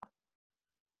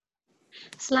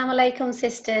Assalamu alaikum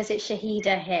sisters, it's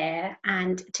Shahida here,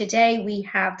 and today we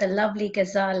have the lovely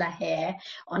Ghazala here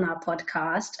on our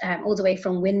podcast, all the way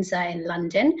from Windsor in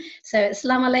London. So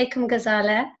Assalamu alaikum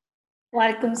Ghazala.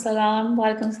 Walaikum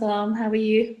salam, how are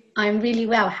you? I'm really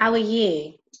well, how are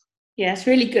you? Yes,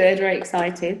 really good, very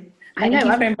excited. Thank you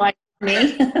for inviting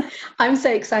me. I'm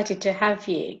so excited to have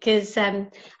you because I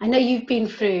know you've been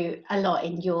through a lot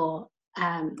in your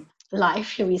life,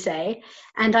 shall we say,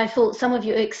 and I thought some of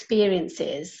your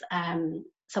experiences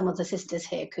some of the sisters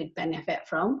here could benefit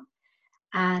from,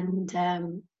 and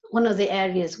one of the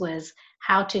areas was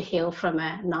how to heal from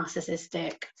a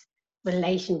narcissistic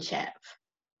relationship.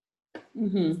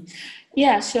 Mm-hmm.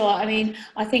 Yeah, sure. I mean,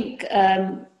 I think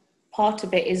part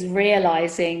of it is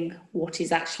realizing what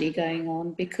is actually going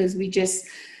on, because we just,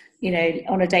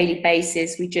 on a daily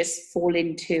basis, we just fall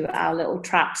into our little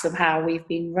traps of how we've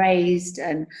been raised,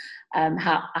 and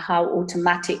how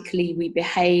automatically we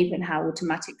behave and how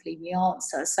automatically we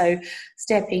answer. So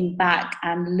stepping back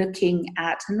and looking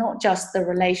at not just the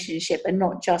relationship and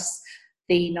not just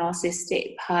the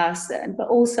narcissistic person, but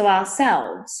also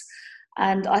ourselves.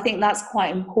 And I think that's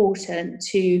quite important,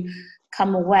 to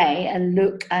come away and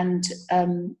look and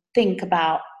think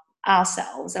about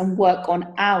ourselves and work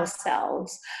on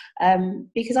ourselves.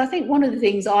 Because I think one of the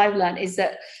things I've learned is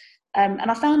that, and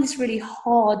I found this really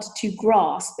hard to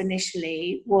grasp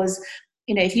initially, was,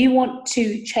 if you want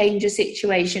to change a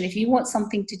situation, if you want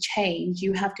something to change,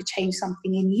 you have to change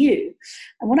something in you.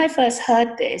 And when I first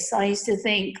heard this, I used to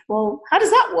think, well, how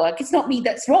does that work? It's not me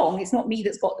that's wrong. It's not me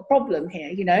that's got the problem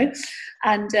here,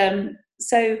 And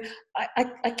so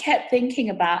I kept thinking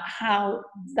about how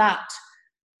that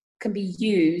can be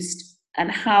used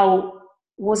and how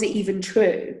was it even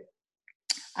true.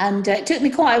 And it took me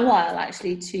quite a while,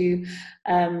 actually, to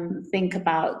think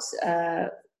about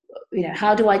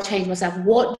how do I change myself?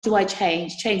 What do I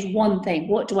change? Change one thing.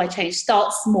 What do I change?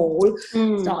 Start small.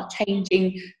 Start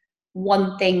changing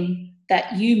one thing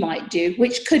that you might do,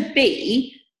 which could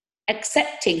be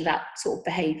accepting that sort of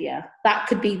behavior. That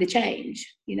could be the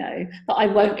change, but I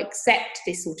won't accept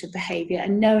this sort of behavior,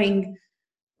 and knowing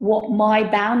what my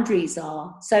boundaries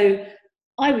are. So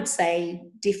I would say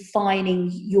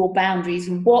defining your boundaries,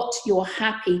 what you're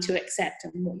happy to accept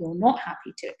and what you're not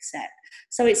happy to accept.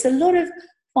 So it's a lot of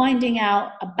finding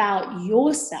out about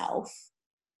yourself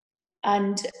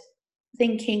and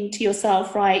thinking to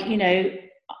yourself, right,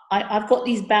 I've got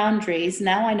these boundaries.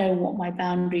 Now I know what my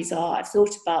boundaries are. I've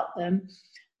thought about them.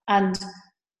 And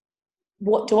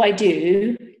what do I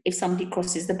do if somebody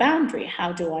crosses the boundary?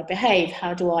 How do I behave?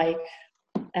 How do I,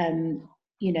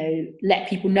 let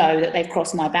people know that they've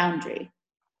crossed my boundary?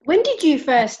 When did you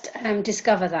first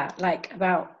discover that,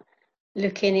 about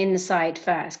looking inside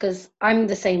first? Because I'm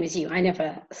the same as you. I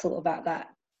never thought about that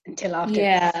until after.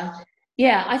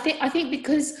 Yeah. I think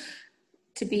because,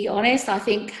 to be honest, I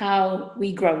think how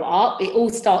we grow up, it all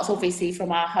starts obviously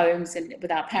from our homes and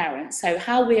with our parents. So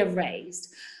how we are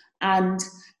raised, and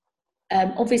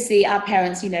obviously our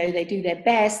parents, they do their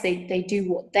best. They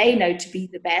do what they know to be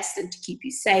the best and to keep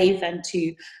you safe and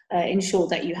to ensure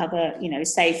that you have a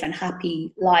safe and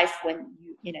happy life when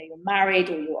you're married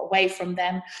or you're away from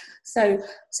them. So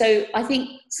I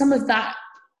think some of that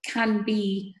can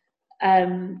be.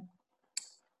 I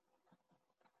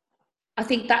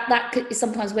think that is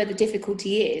sometimes where the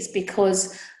difficulty is,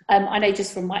 because I know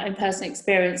just from my own personal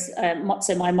experience,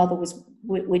 so my mother was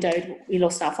widowed. We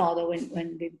lost our father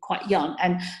when we were quite young.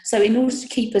 And so in order to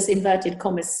keep us, inverted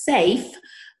commas, safe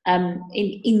in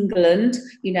England,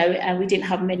 and we didn't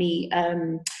have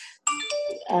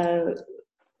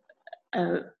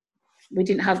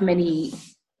many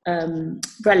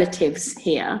relatives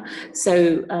here.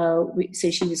 So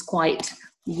she was quite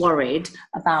worried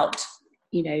about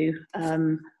a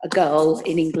girl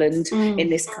in England, in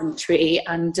this country,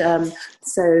 and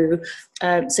so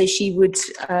she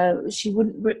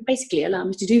wouldn't basically allow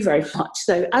me to do very much.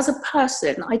 So as a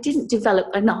person, I didn't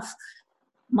develop enough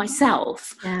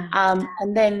myself,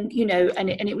 and then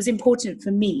and it was important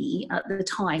for me at the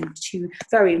time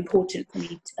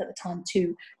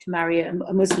to marry a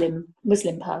Muslim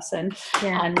person,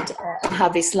 and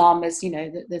have Islam as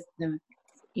the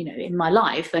in my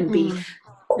life, and be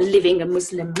living a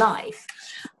Muslim life.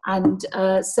 And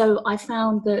so I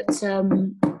found that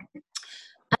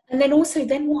and then also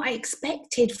what I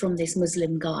expected from this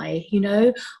Muslim guy,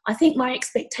 I think my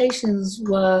expectations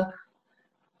were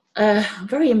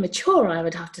very immature, I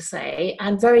would have to say,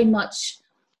 and very much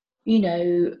you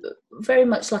know, very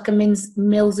much like a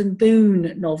Mills and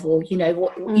Boone novel, you know,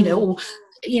 what, you know, or,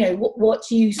 you know, what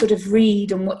you sort of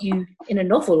read and what you, in a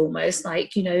novel almost,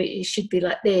 like, you know, it should be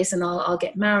like this, and I'll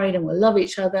get married and we'll love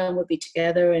each other and we'll be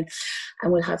together, and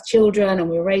we'll have children and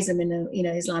we'll raise them in a, you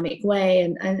know, Islamic way.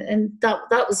 And that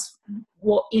was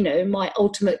what, you know, my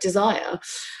ultimate desire.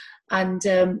 And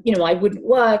you know, I wouldn't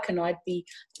work and I'd be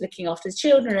looking after the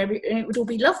children, and it would all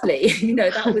be lovely. You know,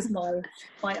 that was my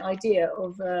idea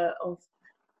of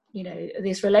you know,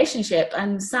 this relationship.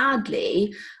 And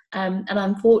sadly, and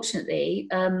unfortunately,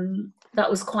 that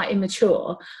was quite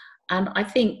immature. And I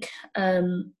think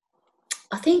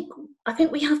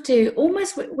we have to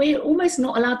we're almost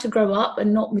not allowed to grow up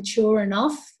and not mature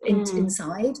enough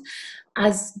inside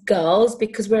as girls,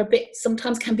 because we're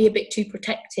sometimes can be a bit too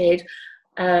protected.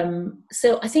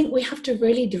 So I think we have to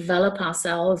really develop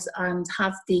ourselves and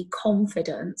have the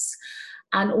confidence,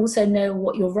 and also know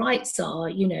what your rights are.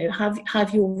 You know,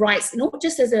 have your rights, not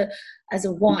just as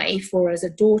a wife or as a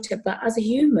daughter, but as a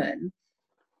human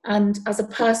and as a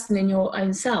person in your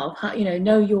own self. You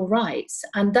know your rights.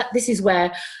 And that this is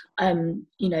where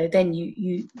you know, then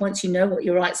you once you know what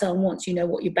your rights are, and once you know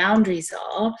what your boundaries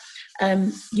are,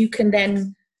 you can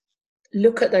then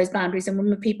look at those boundaries, and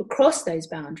when people cross those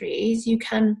boundaries, you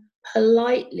can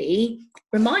politely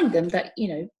remind them that, you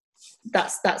know,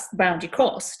 that's the boundary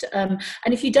crossed. And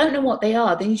if you don't know what they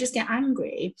are, then you just get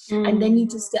angry, and then you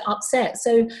just get upset.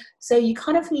 So you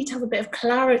kind of need to have a bit of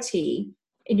clarity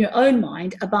in your own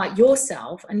mind about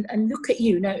yourself, and look at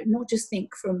you. No, not just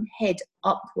think from head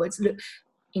upwards. Look,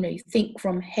 you know, you think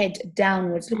from head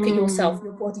downwards. Look at yourself,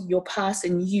 your body, your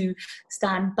person. You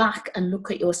stand back and look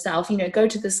at yourself. You know, go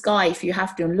to the sky if you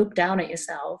have to and look down at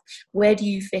yourself. Where do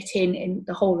you fit in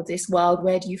the whole of this world?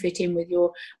 Where do you fit in with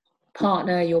your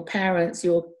partner, your parents,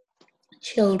 your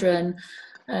children?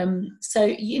 So,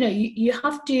 you know, you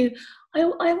have to, I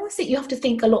always think you have to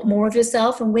think a lot more of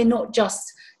yourself. And we're not just,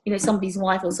 you know, somebody's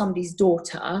wife or somebody's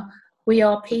daughter. We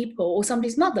are people, or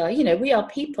somebody's mother. You know, we are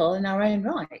people in our own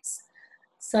rights.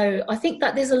 So I think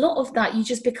that there's a lot of that. You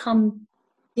just become,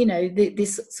 you know,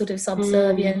 this sort of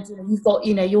subservient. You've got,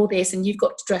 you know, you're this and you've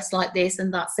got to dress like this,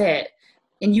 and that's it.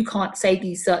 And you can't say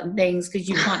these certain things because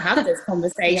you can't have those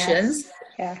conversations.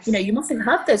 Yes. You know, you mustn't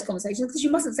have those conversations because you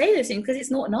mustn't say those things because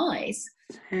it's not nice.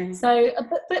 So,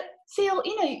 but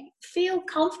feel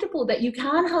comfortable that you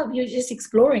can have, you're just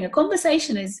exploring. A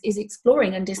conversation is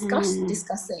exploring and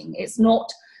discussing. It's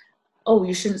not, oh,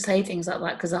 you shouldn't say things like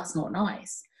that because that's not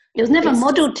nice. It was never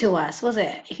modeled to us, was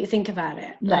it? If you think about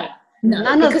it, no,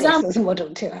 none of this was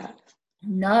modeled to us.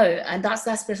 No, and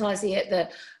that's precisely it.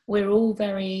 That we're all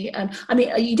very. I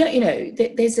mean, you don't. You know,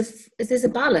 there's a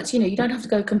balance. You know, you don't have to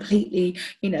go completely.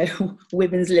 You know,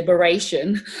 women's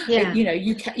liberation. Yeah. You know,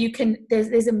 you can.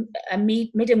 There's a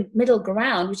middle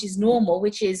ground, which is normal,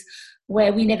 which is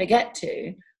where we never get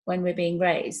to when we're being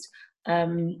raised.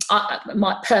 From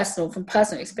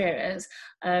personal experience,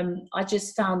 I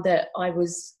just found that I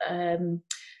was,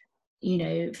 you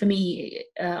know, for me,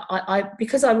 I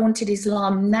because I wanted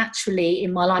Islam naturally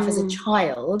in my life as a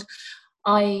child,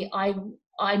 I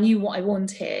knew what I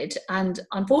wanted, and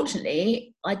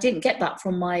unfortunately, I didn't get that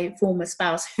from my former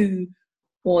spouse, who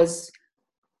was,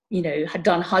 you know, had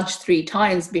done Hajj 3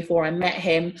 times before I met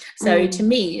him. So to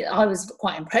me, I was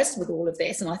quite impressed with all of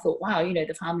this, and I thought, wow, you know,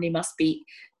 the family must be,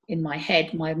 in my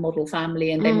head, my model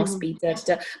family, and they must be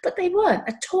but they weren't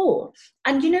at all.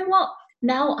 And you know what,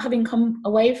 now having come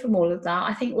away from all of that,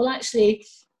 I think, well, actually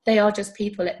they are just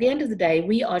people. At the end of the day,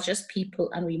 we are just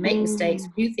people, and we make mistakes,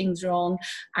 we do things wrong,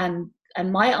 and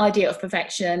my idea of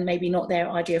perfection, maybe not their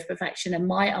idea of perfection, and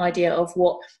my idea of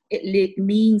what it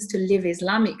means to live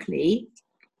Islamically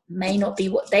may not be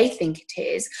what they think it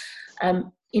is.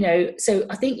 You know, so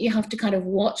I think you have to kind of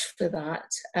watch for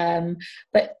that.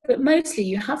 But mostly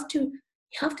you have to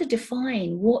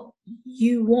define what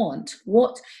you want,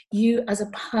 what you as a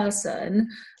person,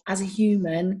 as a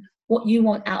human, what you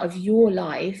want out of your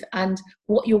life, and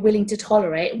what you're willing to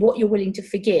tolerate, what you're willing to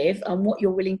forgive, and what you're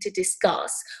willing to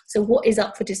discuss. So what is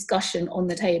up for discussion on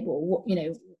the table? What, you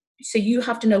know, so you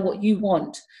have to know what you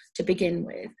want to begin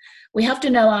with. We have to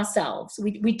know ourselves.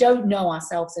 We don't know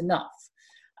ourselves enough.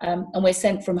 And we're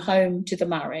sent from home to the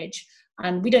marriage,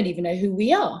 and we don't even know who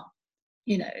we are,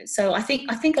 you know. So I think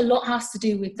a lot has to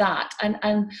do with that,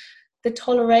 and the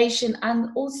toleration, and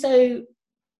also,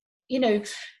 you know,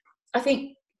 I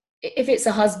think if it's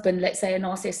a husband, let's say a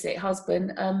narcissistic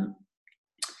husband,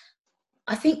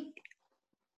 I think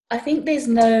there's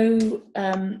no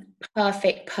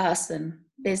perfect person.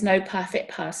 There's no perfect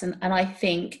person, and I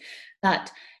think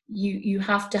that you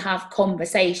have to have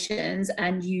conversations,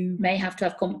 and you may have to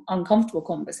have uncomfortable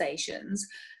conversations,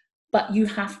 but you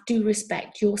have to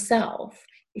respect yourself.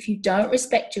 If you don't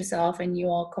respect yourself and you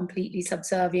are completely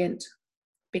subservient,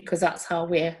 because that's how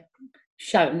we're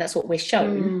shown, that's what we're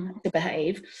shown to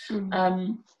behave,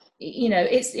 you know,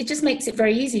 it just makes it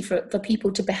very easy for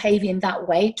people to behave in that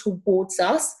way towards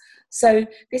us. So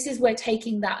this is where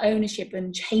taking that ownership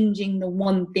and changing the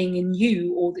one thing in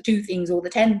you, or the two things, or the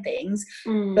 10 things,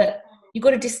 but you've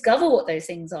got to discover what those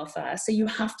things are first. So you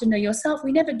have to know yourself.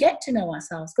 We never get to know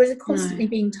ourselves because we're constantly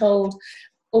being told,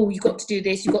 oh, you've got to do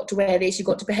this, you've got to wear this, you've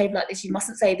got to behave like this, you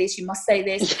mustn't say this, you must say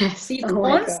this. Yes. So you're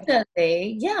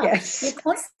constantly,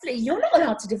 you're not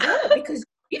allowed to develop because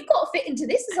you've got to fit into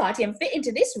this society and fit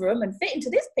into this room and fit into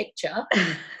this picture.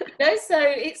 You know, so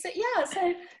it's,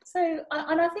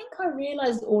 and I think I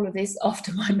realized all of this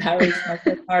after my marriage. My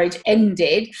first marriage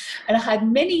ended, and I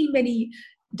had many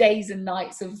days and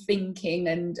nights of thinking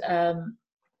and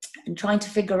trying to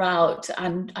figure out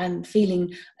and feeling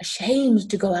ashamed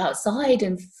to go outside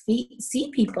and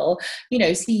see people, you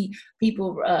know,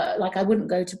 like I wouldn't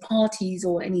go to parties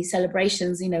or any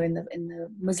celebrations, you know, in the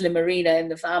Muslim arena, in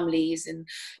the families, and,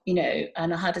 you know,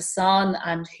 and I had a son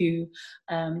and who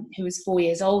was 4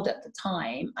 years old at the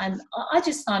time, and I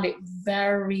just found it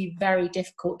very, very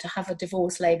difficult to have a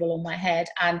divorce label on my head,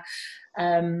 and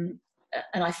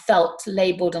I felt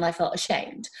labelled and I felt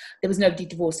ashamed. There was nobody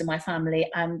divorced in my family,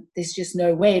 and there's just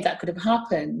no way that could have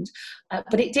happened.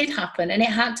 But it did happen, and it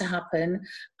had to happen.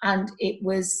 And it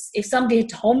was, if somebody had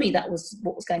told me that was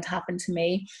what was going to happen to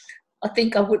me, I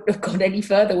think I wouldn't have gone any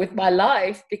further with my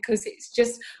life, because it's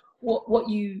just what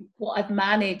I've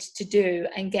managed to do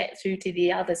and get through to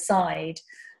the other side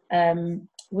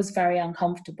was very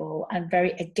uncomfortable and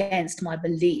very against my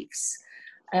beliefs.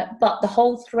 But the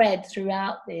whole thread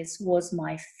throughout this was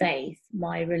my faith,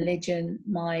 my religion,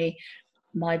 my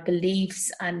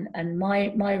beliefs, and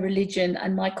my religion,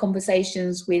 and my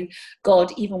conversations with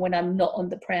God, even when I'm not on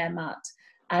the prayer mat.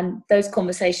 And those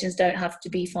conversations don't have to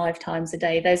be 5 times a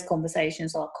day. Those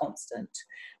conversations are constant.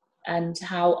 And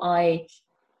how I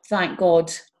thank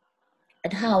God,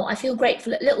 and how I feel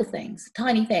grateful at little things,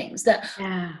 tiny things that,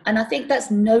 and I think that's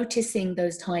noticing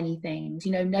those tiny things,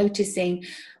 you know, noticing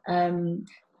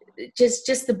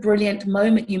just the brilliant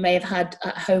moment you may have had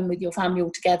at home with your family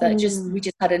all together. We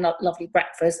just had a lovely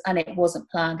breakfast, and it wasn't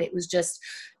planned. It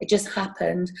just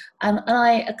happened, and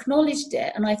I acknowledged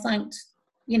it, and I thanked,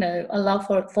 you know,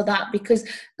 Allah for that, because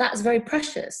that's very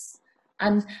precious.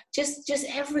 And just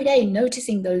every day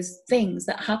noticing those things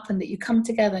that happen, that you come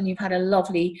together and you've had a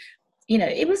lovely, you know,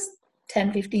 it was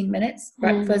 10-15 minutes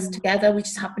breakfast together. We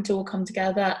just happened to all come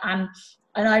together, and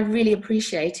I really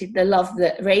appreciated the love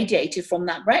that radiated from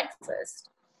that breakfast,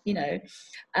 you know,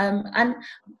 and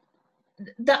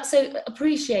that's, so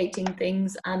appreciating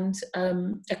things and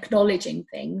acknowledging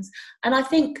things. And I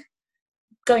think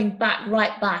going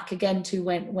right back again to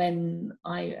when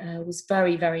I was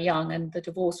very, very young, and the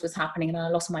divorce was happening, and I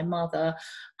lost my mother,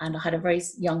 and I had a very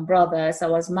young brother, so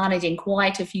I was managing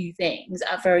quite a few things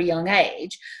at a very young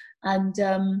age, and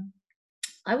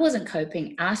I wasn't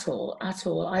coping at all.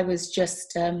 I was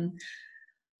just,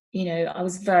 you know, I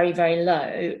was very, very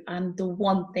low. And the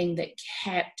one thing that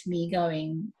kept me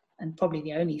going, and probably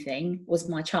the only thing, was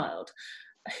my child,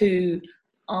 who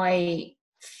I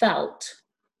felt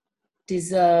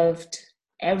deserved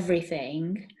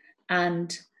everything.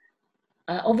 And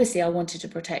obviously I wanted to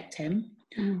protect him.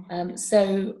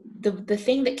 So the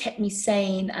thing that kept me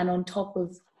sane and on top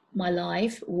of my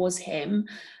life was him.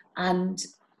 And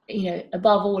you know,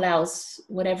 above all else,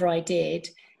 whatever I did,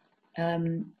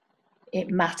 it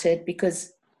mattered,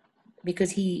 because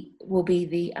he will be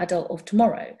the adult of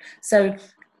tomorrow. So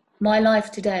my life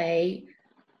today,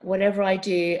 whatever I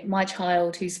do, my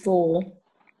child who's 4,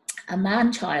 a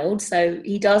man child, so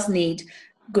he does need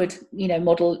good, you know,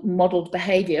 modeled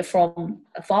behavior from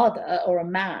a father or a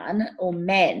man or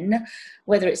men,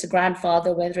 whether it's a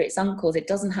grandfather, whether it's uncles. It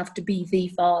doesn't have to be the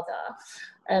father.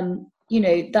 You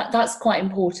know, that's quite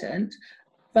important.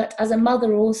 But as a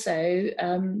mother also,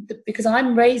 because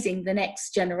I'm raising the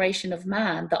next generation of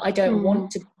man, that I don't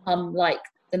want to become like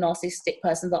the narcissistic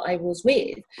person that I was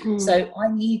with. So I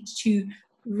need to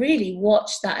really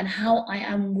watch that, and how I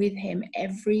am with him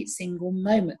every single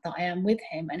moment that I am with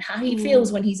him, and how he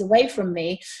feels when he's away from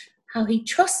me, how he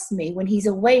trusts me when he's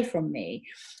away from me,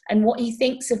 and what he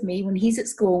thinks of me when he's at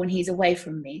school, when he's away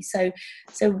from me. So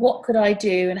what could I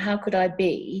do, and how could I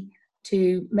be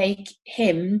to make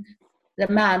him the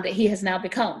man that he has now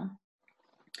become?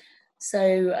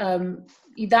 So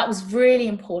that was really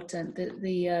important,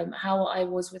 the how I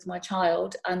was with my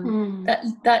child, and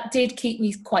that did keep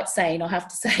me quite sane, I have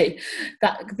to say,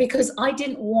 that, because I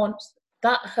didn't want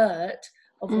that hurt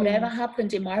of whatever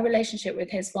happened in my relationship with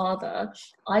his father.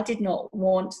 I did not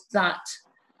want that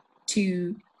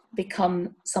to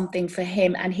become something for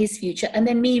him and his future, and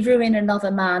then me ruin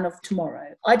another man of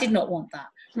tomorrow. I did not want that.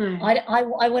 I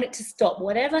want it to stop.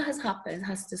 Whatever has happened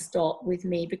has to stop with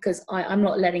me, because I'm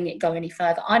not letting it go any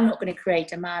further. I'm not going to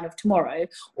create a man of tomorrow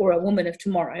or a woman of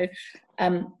tomorrow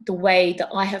the way that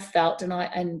I have felt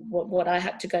and what I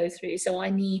had to go through. So I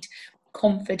need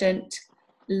confident,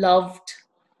 loved,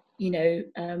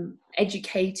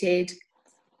 educated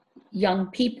young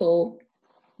people,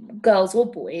 girls or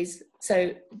boys.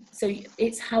 So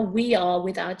it's how we are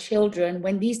with our children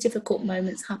when these difficult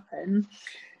moments happen,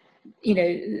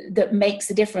 that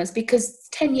makes a difference, because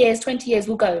 10 years, 20 years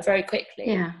will go very quickly.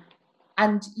 Yeah.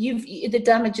 And the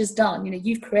damage is done.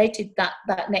 You've created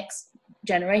that next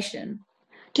generation.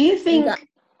 Do you think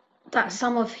that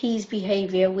some of his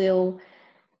behavior will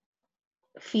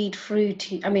feed through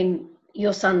to, I mean,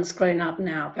 your son's grown up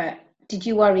now, but did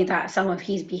you worry that some of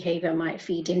his behavior might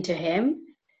feed into him?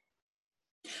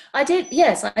 I did,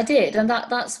 yes, I did. And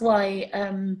that's why,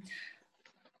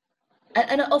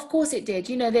 and of course it did.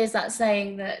 There's that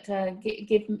saying that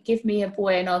give me a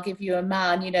boy and I'll give you a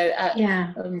man, at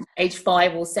age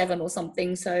 5 or 7 or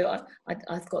something. So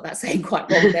I've got that saying quite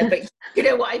wrong there, but you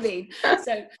know what I mean. But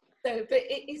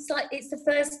it's like, it's the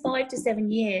first 5 to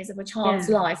 7 years of a child's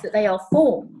life that they are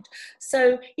formed.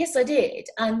 So yes, I did.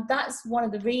 And that's one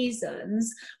of the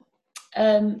reasons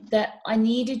that I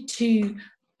needed to,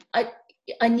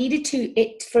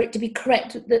 for it to be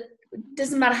correct, that it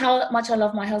doesn't matter how much I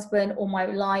love my husband or my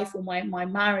life or my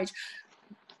marriage.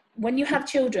 When you have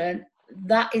children,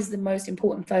 that is the most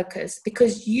important focus,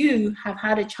 because you have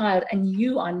had a child and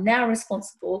you are now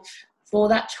responsible for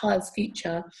that child's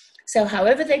future. So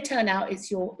however they turn out, it's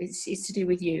to do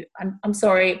with you. I'm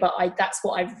sorry, but that's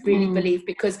what I really believe,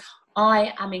 because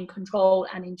I am in control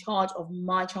and in charge of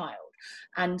my child.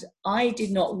 And I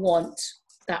did not want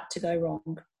that to go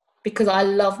wrong, because I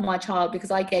love my child,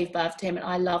 because I gave birth to him and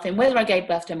I love him. Whether I gave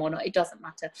birth to him or not, it doesn't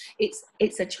matter.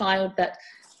 It's a child that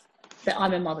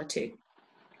I'm a mother to.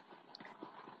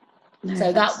 No,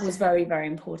 so that was very, very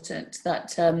important.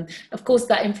 That of course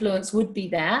that influence would be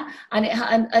there,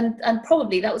 and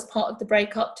probably that was part of the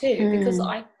breakup too, because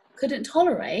I couldn't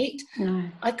tolerate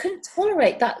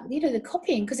that, the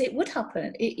copying, because it would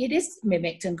happen. It is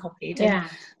mimicked and copied,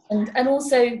 and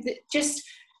also just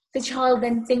the child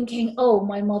then thinking, oh,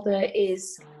 my mother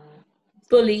is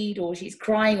bullied, or she's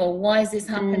crying, or why is this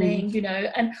happening,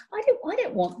 and I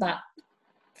didn't want that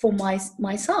for my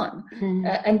son,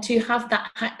 and to have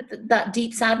that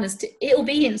deep sadness. It'll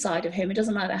be inside of him. It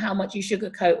doesn't matter how much you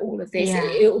sugarcoat all of this.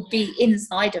 It'll be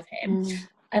inside of him,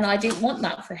 and I didn't want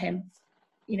that for him.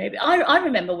 I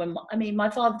remember my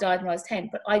father died when I was 10,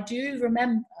 but I do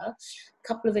remember a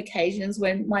couple of occasions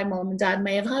when my mom and dad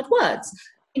may have heard words,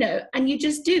 and you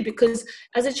just do, because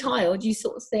as a child you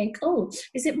sort of think, oh,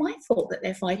 is it my fault that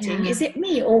they're fighting? Is it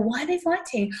me? Or why are they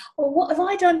fighting? Or what have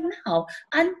I done now?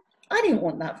 And I didn't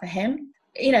want that for him.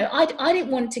 I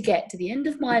didn't want to get to the end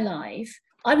of my life.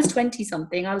 I was 20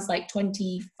 something. I was like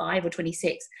 25 or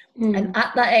 26. And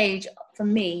at that age, for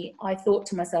me, I thought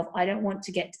to myself, I don't want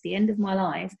to get to the end of my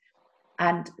life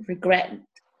and regret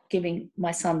giving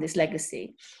my son this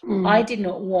legacy. I did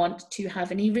not want to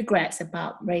have any regrets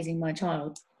about raising my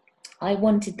child. I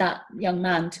wanted that young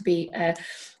man to be a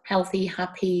healthy,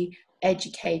 happy,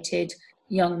 educated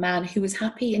young man who was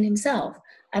happy in himself.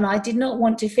 And I did not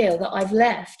want to feel that I've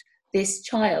left this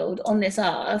child on this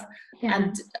earth,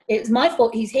 and it's my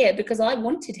fault he's here, because I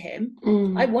wanted him.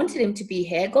 I wanted him to be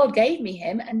here. God gave me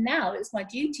him, and now it's my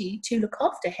duty to look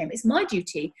after him. It's my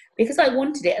duty, because I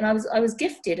wanted it, and I was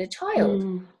gifted a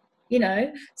child.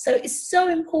 So it's so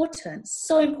important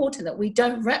that we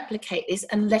don't replicate this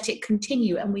and let it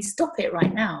continue, and we stop it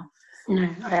right now. No,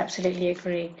 I absolutely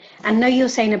agree. And no, you're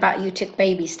saying about you took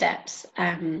baby steps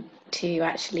to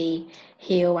actually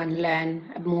heal and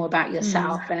learn more about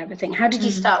yourself and everything. How did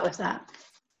you start with that?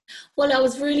 Well, I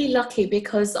was really lucky,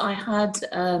 because I had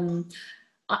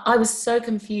I was so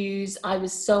confused, I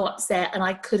was so upset, and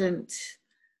I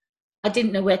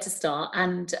didn't know where to start.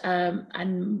 And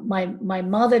my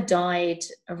mother died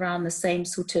around the same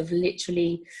sort of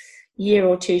literally year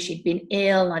or two. She'd been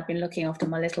ill, and I'd been looking after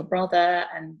my little brother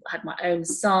and had my own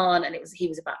son, and he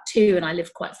was about 2, and I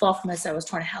lived quite far from her, so I was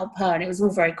trying to help her, and it was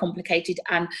all very complicated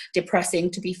and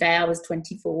depressing, to be fair. I was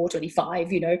 24,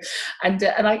 25, and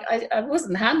I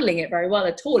wasn't handling it very well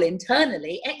at all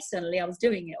internally. Externally, I was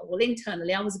doing it all.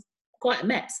 Internally, I was quite a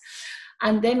mess.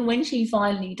 And then when she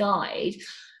finally died,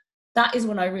 that is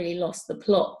when I really lost the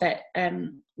plot, that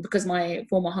because my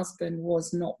former husband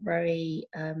was not very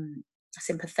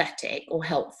sympathetic or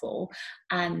helpful.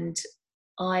 And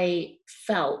I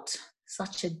felt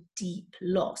such a deep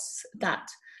loss that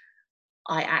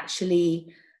I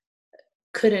actually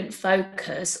couldn't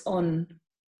focus on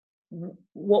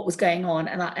what was going on,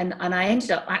 and I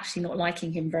ended up actually not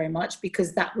liking him very much,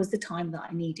 because that was the time that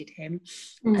I needed him.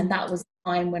 And that was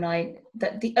the time when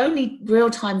that the only real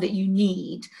time that you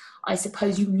need, I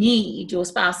suppose, you need your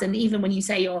spouse. And even when you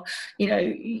say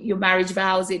your marriage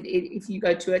vows, if you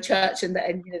go to a church and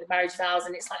the marriage vows,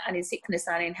 and it's like, and in sickness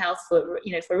and in health, for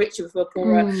rich or for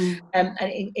poorer, and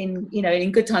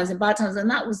in good times and bad times. And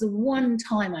that was the one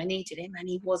time I needed him, and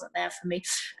he wasn't there for me.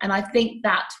 And I think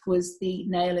that was the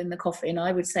nail in the coffin.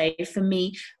 I would say, for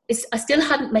me, I still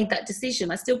hadn't made that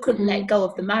decision. I still couldn't let go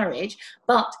of the marriage,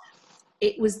 but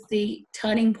it was the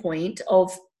turning point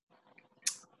of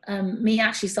me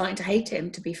actually starting to hate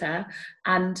him, to be fair,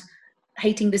 and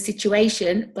hating the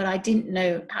situation. But I didn't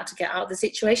know how to get out of the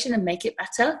situation and make it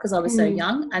better, because I was so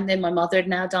young. And then my mother had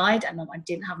now died, and I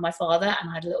didn't have my father,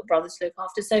 and I had a little brother to look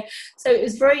after. So it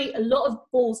was a lot of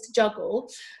balls to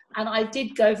juggle. And I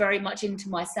did go very much into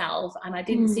myself, and I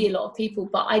didn't see a lot of people.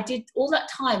 But I did, all that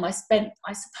time I spent,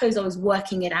 I suppose I was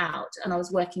working it out, and I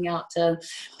was working out,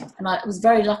 and I was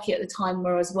very lucky at the time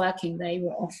where I was working. They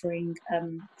were offering,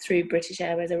 through British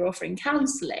Airways, they were offering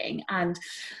counselling. And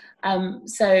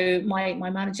so my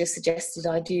manager suggested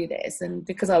I do this, and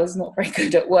because I was not very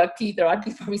good at work either, I'd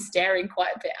be probably staring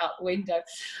quite a bit out the window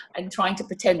and trying to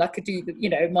pretend I could do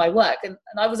my work, and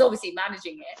I was obviously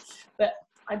managing it. But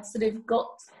I'd sort of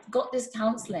got this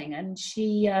counselling, and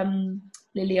she,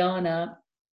 Liliana,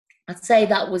 I'd say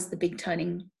that was the big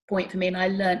turning point for me. And I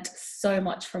learnt so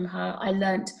much from her. I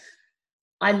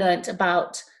learnt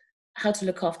about how to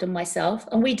look after myself,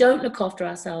 and we don't look after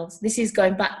ourselves. This is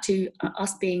going back to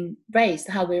us being raised,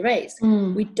 how we're raised.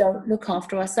 We don't look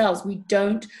after ourselves. We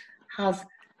don't have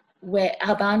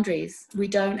our boundaries. We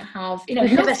don't have,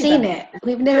 we've never seen it.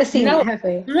 We've never seen it, have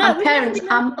we? No, our parents,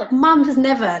 our mum has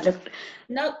never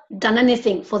done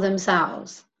anything for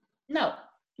themselves. No.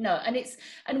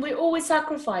 And we're always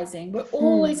sacrificing.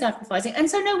 And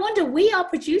so no wonder we are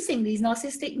producing these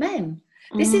narcissistic men.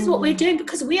 This is what we're doing,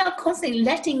 because we are constantly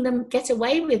letting them get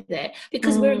away with it,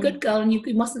 because we're a good girl, and you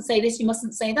mustn't say this, you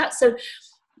mustn't say that. So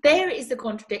there is the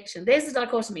contradiction. There's the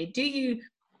dichotomy. Do you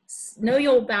know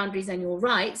your boundaries and your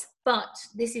rights? But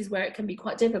this is where it can be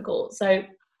quite difficult. So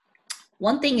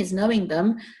one thing is knowing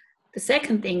them. The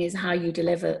second thing is how you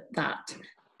deliver that.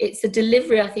 It's the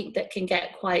delivery, I think, that can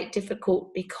get quite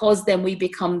difficult, because then we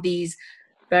become these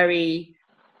very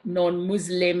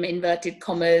non-Muslim, inverted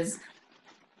commas,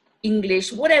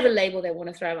 English, whatever label they want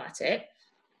to throw at it,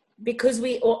 because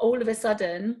we all of a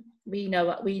sudden we know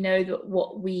that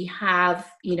what we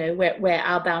have, where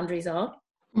our boundaries are,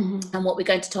 and what we're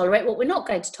going to tolerate, what we're not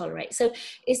going to tolerate. So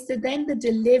it's then the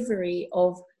delivery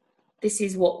of, this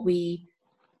is what we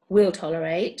will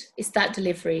tolerate. It's that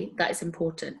delivery that is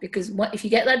important, because if you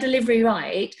get that delivery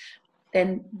right,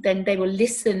 then they will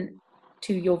listen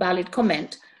to your valid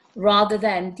comment, rather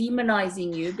than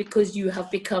demonizing you because you have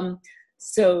become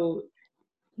so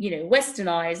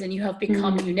westernized, and you have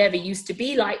become, you never used to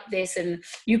be like this, and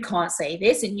you can't say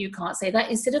this and you can't say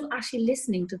that, instead of actually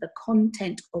listening to the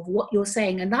content of what you're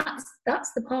saying. And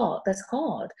that's the part that's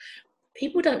hard.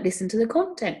 People don't listen to the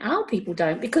content. Our people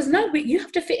don't, because you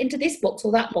have to fit into this box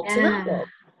or that box or that box.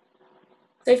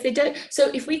 So if they don't,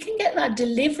 if we can get that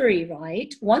delivery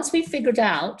right, once we've figured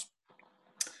out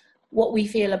what we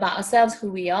feel about ourselves,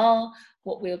 who we are,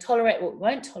 what we'll tolerate, what we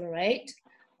won't tolerate,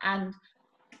 and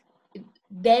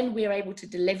then we're able to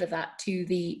deliver that to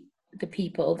the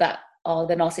people that are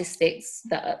the narcissists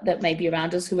that may be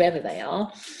around us, whoever they are,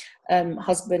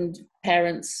 husband,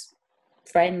 parents,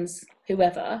 friends,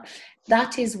 whoever.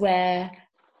 That is where,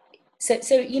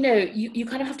 you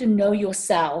kind of have to know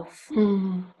yourself,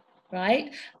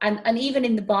 right? And even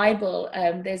in the Bible,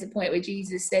 there's a point where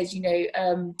Jesus says,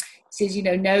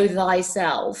 know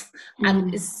thyself,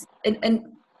 and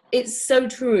it's so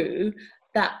true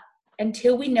that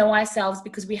until we know ourselves,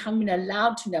 because we haven't been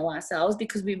allowed to know ourselves,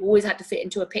 because we've always had to fit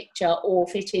into a picture or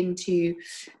fit into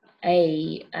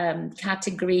a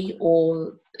category,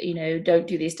 or don't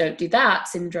do this, don't do that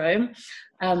syndrome,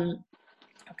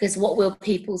 because what will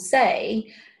people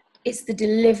say? It's the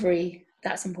delivery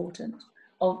that's important,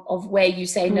 of where you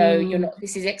say, no, you're not,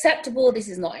 this is acceptable, this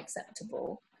is not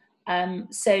acceptable.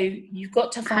 So you've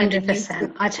got to find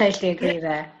 100%. I totally agree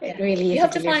there. It really is. You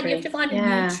have to find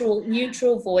a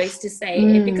neutral voice to say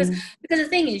it, because the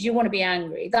thing is, you want to be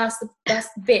angry. That's the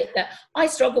bit that I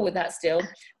struggle with, that still,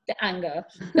 the anger,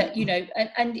 that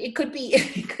and it could be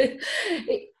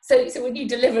so when you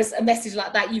deliver a message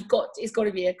like that, it's got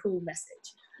to be a cool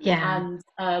message. Yeah.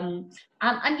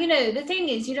 And you know, the thing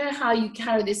is, you know how you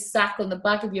carry this sack on the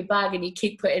back of your bag and you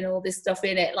keep putting all this stuff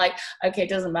in it, like, okay, it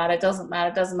doesn't matter,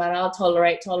 I'll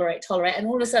tolerate. And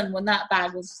all of a sudden, when that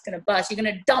bag was just going to burst, you're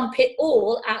going to dump it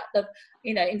all at the,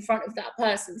 you know, in front of that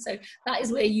person. So that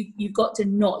is where you've got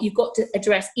to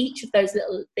address each of those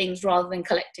little things rather than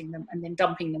collecting them and then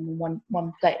dumping them in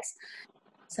one place.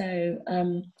 So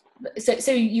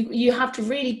so you have to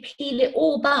really peel it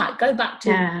all back, go back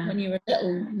to when you were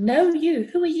little. Know you.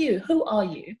 Who are you? Who are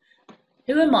you?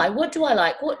 Who am I? What do I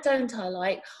like? What don't I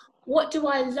like? What do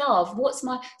I love? What's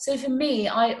my... So for me,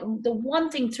 the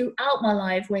one thing throughout my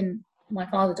life, when my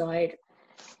father died,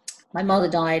 my mother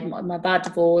died, my bad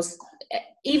divorce,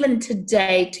 even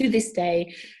today, to this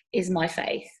day, is my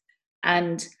faith.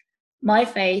 And my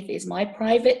faith is my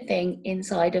private thing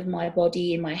inside of my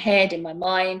body, in my head, in my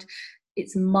mind.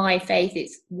 It's my faith.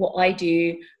 It's what I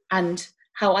do and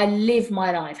how I live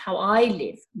my life,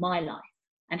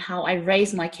 and how I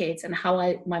raise my kids, and how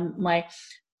my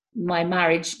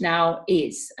marriage now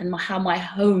is, and how my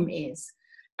home is.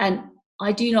 And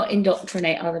I do not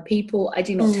indoctrinate other people. I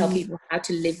do not tell people how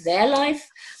to live their life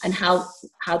and how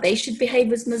they should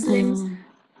behave as Muslims,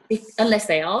 unless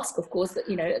they ask, of course, that,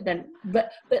 you know, then,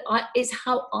 but it's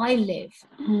how I live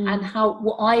and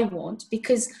what I want,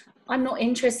 because I'm not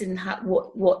interested in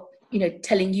what you know,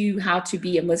 telling you how to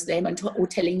be a Muslim or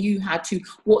telling you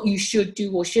what you should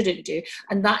do or shouldn't do.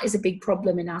 And that is a big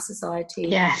problem in our society.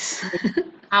 Yes.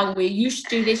 How you should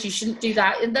do this, you shouldn't do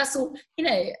that. And that's all, you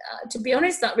know, to be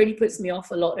honest, that really puts me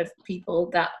off a lot of people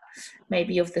that may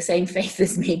be of the same faith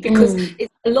as me, because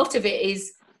a lot of it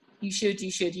is you should,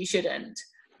 you shouldn't.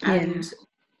 And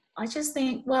I just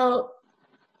think, well,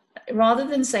 rather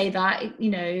than say that,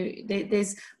 you know,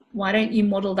 there's, why don't you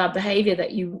model that behavior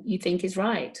that you think is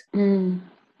right? No,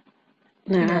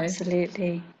 you know?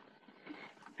 Absolutely.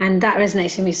 And that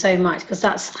resonates with me so much, because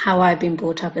that's how I've been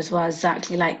brought up as well.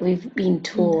 Exactly, like we've been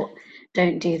taught,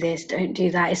 don't do this, don't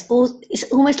do that. It's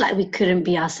almost like we couldn't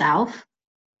be ourselves.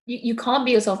 You can't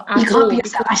be yourself at all. You can't be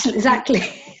yourself, exactly.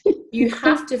 You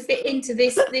have to fit into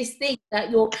this thing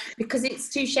that because it's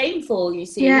too shameful, you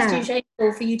see. It's too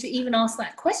shameful for you to even ask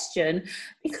that question,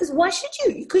 because why should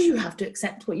you? Because you have to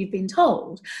accept what you've been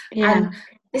told. And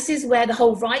this is where the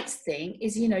whole rights thing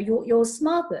is, you know, you're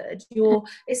smothered,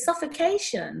 it's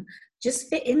suffocation. Just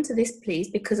fit into this, please,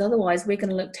 because otherwise we're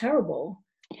going to look terrible.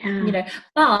 You know,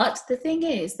 but the thing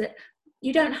is that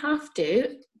you don't have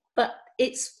to, but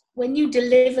it's when you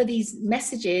deliver these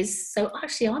messages. So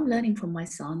actually, I'm learning from my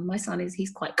son. My son he's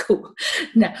quite cool.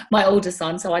 No, my older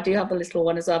son. So I do have a little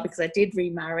one as well, because I did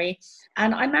remarry,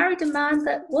 and I married a man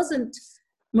that wasn't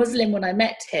Muslim when I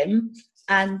met him.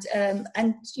 And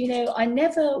you know, I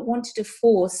never wanted to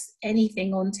force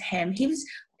anything onto him. He was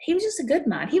just a good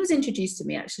man. He was introduced to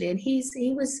me, actually, and he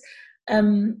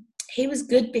was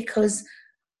good, because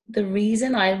the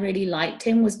reason I really liked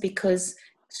him was because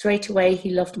straight away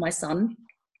he loved my son.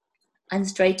 And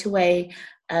straight away,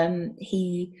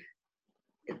 he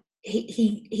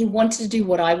wanted to do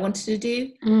what I wanted to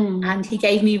do, and he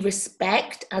gave me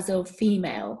respect as a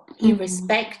female. He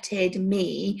respected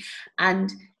me, and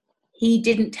he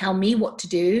didn't tell me what to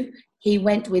do. He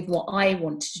went with what I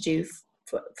wanted to do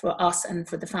for us and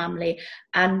for the family.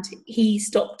 And he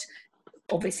stopped.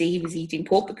 Obviously, he was eating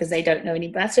pork because they don't know any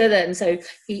better. Then, so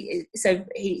he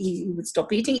would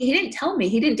stop eating. He didn't tell me.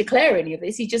 He didn't declare any of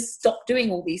this. He just stopped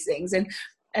doing all these things. And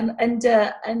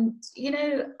you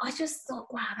know, I just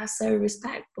thought, wow, that's so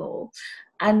respectful.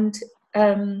 And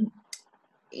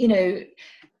you know,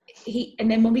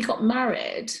 and then when we got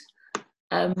married,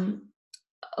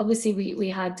 obviously we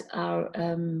had our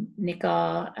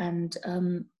nikah, and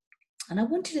I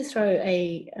wanted to throw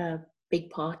a big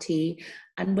party,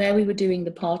 and where we were doing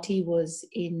the party was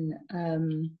it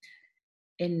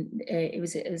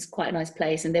was quite a nice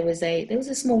place, and there was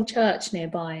a small church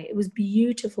nearby. It was a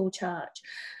beautiful church,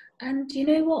 and you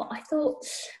know what, I thought,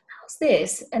 how's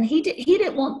this? And he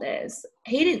didn't want this,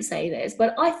 he didn't say this,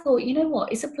 but I thought, you know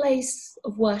what, it's a place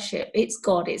of worship, it's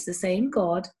God, it's the same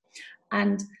God,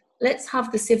 and let's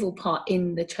have the civil part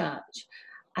in the church.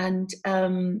 And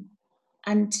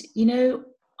you know,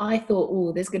 I thought,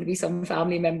 oh, there's going to be some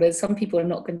family members, some people are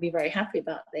not going to be very happy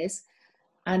about this.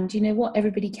 And you know what,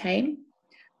 everybody came,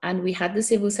 and we had the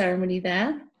civil ceremony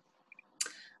there.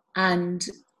 And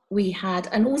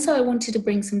also I wanted to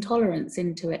bring some tolerance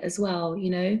into it as well.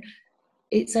 You know,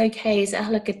 it's okay, it's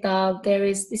Ahl Kitab,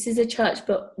 this is a church,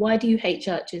 but why do you hate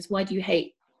churches? Why do you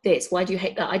hate this? Why do you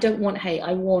hate that? I don't want hate,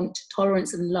 I want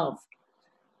tolerance and love.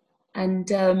 And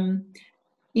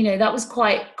you know, that was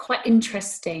quite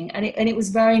interesting, and it was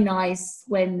very nice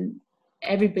when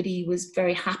everybody was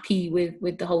very happy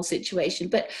with the whole situation.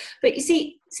 But you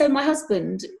see, so my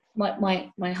husband,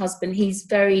 my husband, he's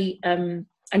very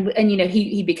and you know,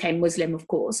 he became Muslim, of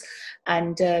course,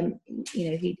 and you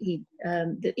know,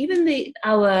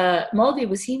 our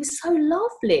Molvi he was so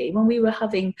lovely when we were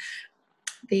having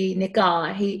the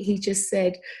nikah. He just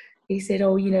said,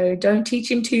 oh, you know, don't teach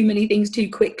him too many things too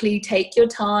quickly, take your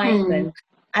time.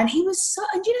 And he was so,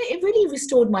 and you know, it really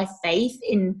restored my faith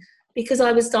in, because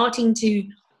I was starting to,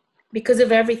 because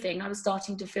of everything, I was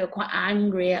starting to feel quite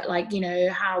angry at, like, you know,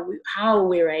 how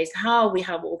we're raised, how we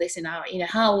have all this in our, you know,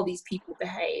 how all these people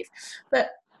behave.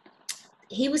 But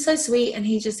he was so sweet, and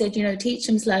he just said, you know, teach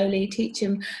him slowly, teach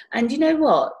him. And you know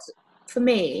what? For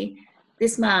me,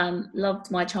 this man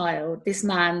loved my child. This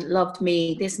man loved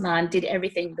me. This man did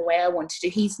everything the way I wanted to.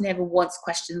 He's never once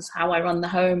questions how I run the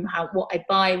home, what I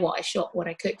buy, what I shop, what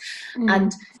I cook.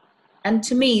 And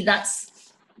to me,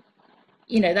 that's,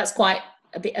 you know, that's quite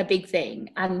a big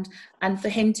thing. And for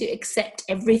him to accept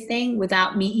everything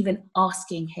without me even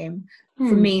asking him,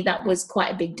 for me, that was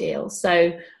quite a big deal.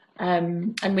 So,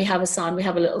 and we have a son, we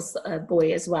have a little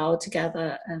boy as well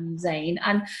together, Zayn.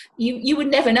 And you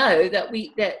would never know that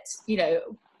you know,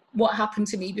 what happened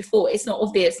to me before. It's not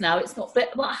obvious now. It's not, but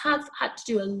I have had to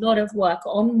do a lot of work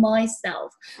on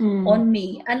myself, on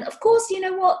me. And of course, you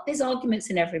know what? There's arguments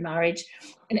in every marriage,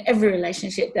 in every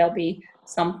relationship. There'll be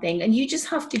something, and you just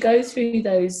have to go through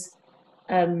those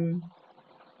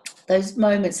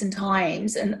moments and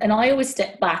times. And I always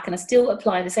step back, and I still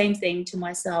apply the same thing to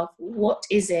myself. What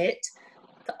is it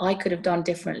that I could have done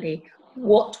differently?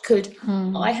 What could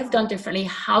I have done differently?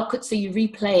 So you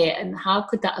replay it, and how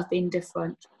could that have been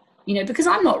different? You know, because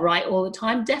I'm not right all the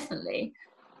time, definitely,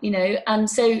 you know. And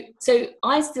so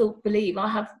I still believe I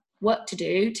have work to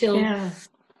do till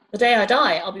the day I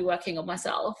die. I'll be working on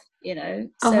myself, you know.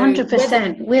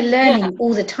 100%. We're learning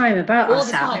all the time about all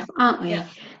ourselves, aren't we?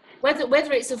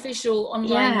 Whether it's official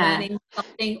online learning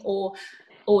something,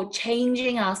 or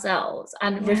changing ourselves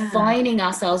and refining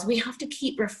ourselves. We have to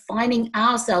keep refining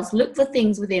ourselves, look for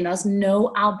things within us,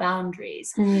 know our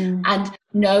boundaries, and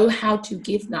know how to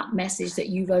give that message that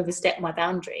you've overstepped my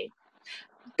boundary.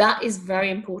 That is very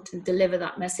important. Deliver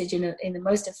that message in the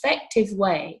most effective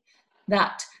way,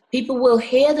 that people will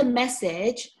hear the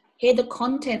message, hear the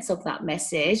contents of that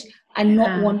message, and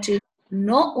not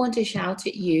want to shout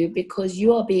at you because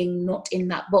you are being not in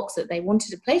that box that they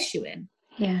wanted to place you in.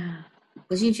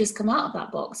 Because you've just come out of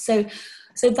that box. So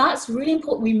that's really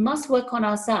important. We must work on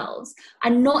ourselves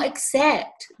and not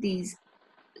accept these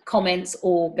comments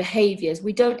or behaviors.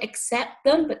 We don't accept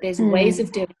them, but there's ways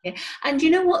of doing it. And you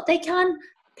know what?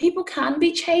 People can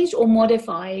be changed or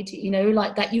modified, you know,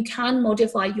 like that. You can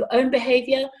modify your own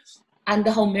behavior, and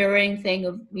the whole mirroring thing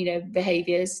of, you know,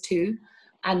 behaviors too,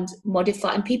 and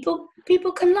modify. And people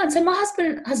can learn. So my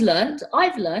husband has learned,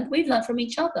 I've learned, we've learned from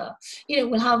each other. You know,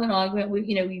 we'll have an argument,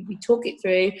 we talk it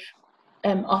through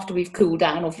after we've cooled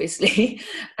down, obviously.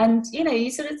 And, you know,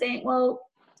 you sort of think, well,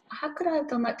 how could I have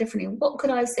done that differently? What could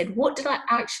I have said? What did I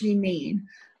actually mean?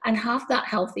 And have that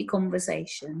healthy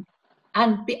conversation.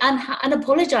 And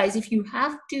apologize if you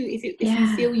have to, if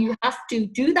you feel you have to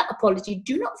do that apology.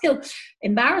 Do not feel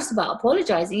embarrassed about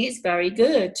apologizing. It's very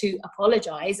good to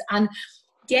apologize and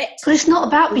but it's not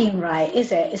about being right,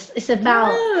 is it? It's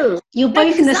about you're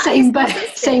both in the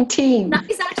same team. That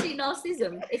is actually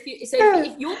narcissism. If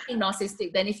you're being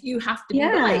narcissistic, then if you have to be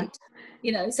right,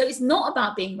 you know. So it's not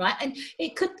about being right. And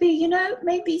it could be, you know,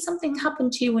 maybe something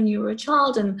happened to you when you were a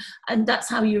child, and that's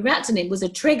how you reacted. It was a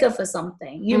trigger for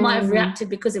something. You might have reacted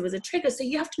because it was a trigger. So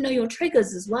you have to know your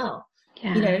triggers as well.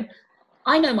 You know,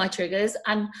 I know my triggers,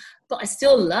 but I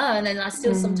still learn, and I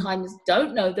still sometimes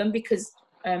don't know them because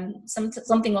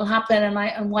something will happen,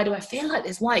 and why do I feel like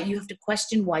this? Why? You have to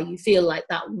question why you feel like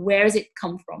that. Where does it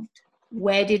come from?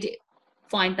 Where did it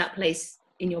find that place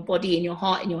in your body, in your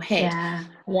heart, in your head?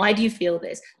 Why do you feel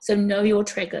this? So know your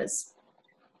triggers.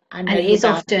 And it's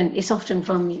often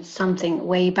from something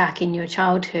way back in your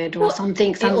childhood, or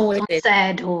something someone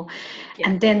said, or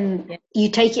and then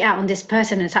you take it out on this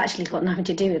person, and it's actually got nothing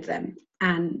to do with them.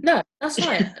 And no, that's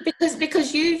right.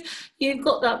 because you've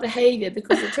got that behavior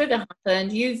because the trigger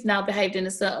happened. You've now behaved in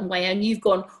a certain way, and you've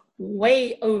gone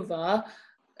way over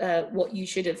what you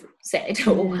should have said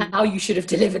or how you should have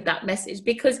delivered that message,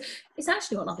 because it's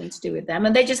actually got nothing to do with them,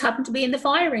 and they just happen to be in the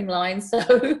firing line. So,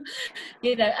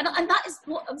 you know, and that is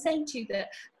what I'm saying to you,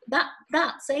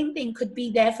 that same thing could be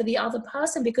there for the other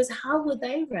person, because how were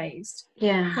they raised?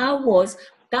 How was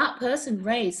that person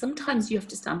raised? Sometimes you have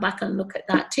to stand back and look at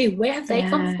that too. Where have they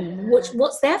come from?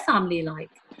 What's their family like?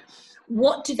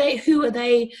 Who are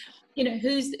they, you know,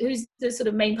 who's the sort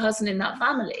of main person in that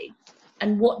family?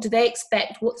 and what do they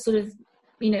expect, what sort of,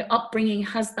 you know, upbringing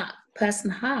has that person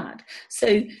had.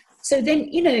 So then,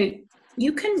 you know,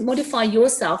 you can modify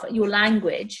yourself, your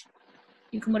language,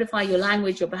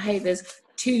 your behaviors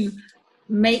to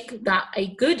make that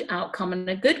a good outcome and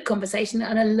a good conversation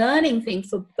and a learning thing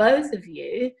for both of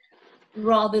you,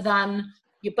 rather than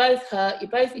you're both hurt, you're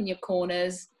both in your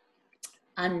corners,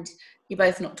 and you're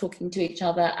both not talking to each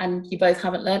other, and you both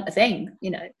haven't learned a thing.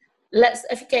 You know,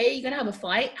 okay, you're going to have a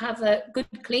fight, have a good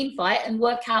clean fight, and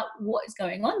work out what is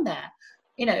going on there.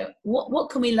 You know, what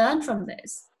can we learn from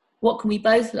this? What can we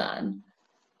both learn?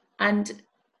 And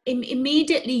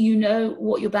immediately, you know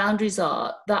what your boundaries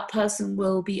are, that person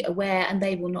will be aware and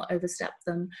they will not overstep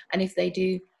them. And if they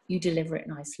do, you deliver it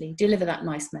nicely, deliver that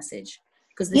nice message.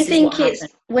 Because you think it's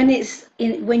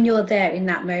when you're there in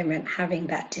that moment having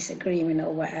that disagreement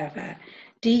or whatever,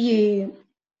 do you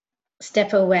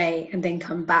step away and then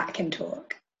come back and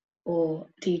talk, or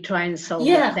do you try and solve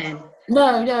it then?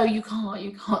 No, you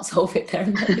can't solve it there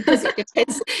and then, because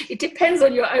it depends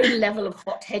on your own level of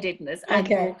hot-headedness and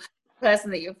your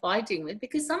person that you're fighting with.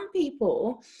 Because some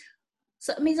people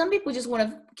just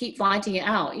want to keep fighting it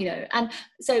out, you know. And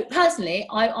so personally,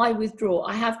 I withdraw.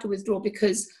 I have to withdraw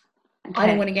because I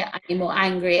don't want to get any more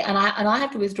angry, and I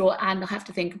have to withdraw, and I have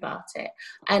to think about it.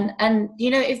 And you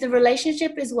know, if the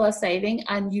relationship is worth saving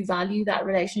and you value that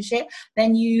relationship,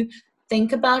 then you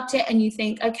think about it and you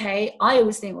think, okay, I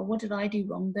always think, well, what did I do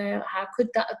wrong there? How could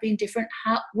that have been different?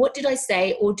 What did I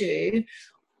say or do?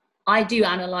 I do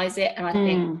analyze it, and I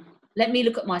think, let me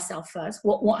look at myself first.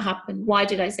 What happened? Why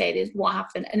did I say this? What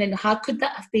happened? And then how could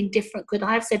that have been different? Could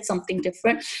I have said something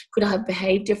different? Could I have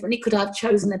behaved differently? Could I have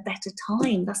chosen a better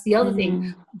time? That's the other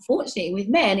thing. Unfortunately, with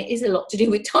men, it is a lot to do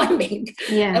with timing.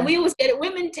 Yeah. And we always get it.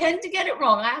 Women tend to get it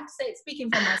wrong. I have to say,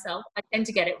 speaking for myself, I tend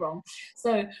to get it wrong.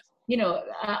 So, you know,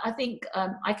 I think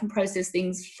I can process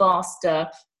things faster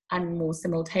and more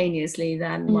simultaneously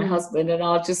than my husband. And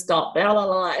I'll just start blah, blah,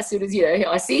 blah, as soon as, you know,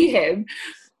 I see him.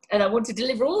 And I want to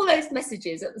deliver all those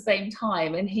messages at the same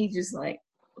time. And he just like,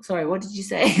 sorry, what did you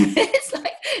say? It's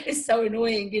like, it's so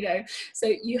annoying, you know.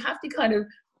 So you have to kind of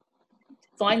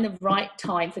find the right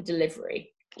time for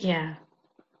delivery. Yeah.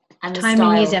 And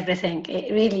timing is everything.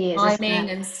 It really is. Timing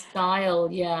and style,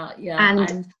 yeah.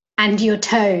 And your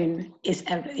tone is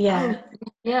everything. Yeah.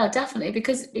 Oh, yeah, definitely.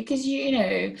 Because you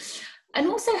know, and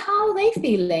also how are they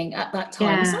feeling at that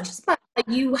time? Yeah. It's not just about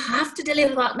you have to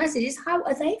deliver that message. It's how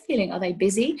are they feeling? Are they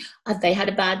busy? Have they had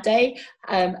a bad day?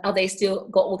 Are they still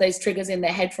got all those triggers in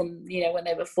their head from, you know, when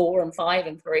they were 4 and 5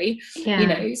 and 3? Yeah. You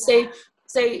know, so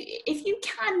if you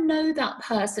can know that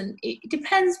person, it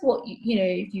depends what you know,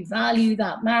 if you value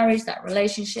that marriage, that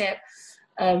relationship.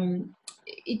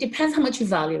 It depends how much you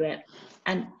value it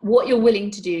and what you're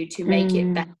willing to do to make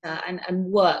it better and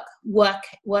work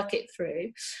it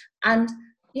through. And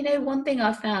you know, one thing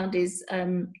I found is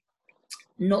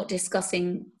not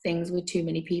discussing things with too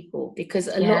many people, because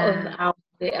a lot of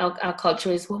our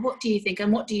culture is, well, what do you think?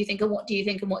 And what do you think? And what do you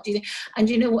think? And what do you think? And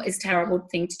you know what is a terrible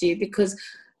thing to do, because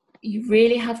you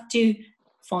really have to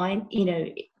find, you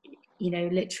know,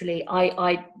 literally,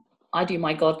 I do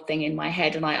my God thing in my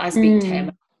head, and I speak to him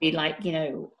and be like, you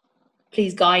know,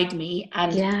 please guide me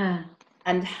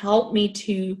and help me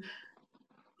to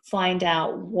find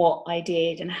out what I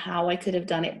did and how I could have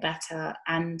done it better,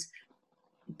 and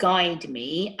guide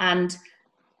me. And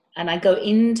I go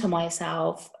into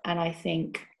myself and I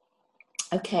think,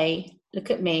 okay,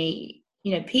 look at me,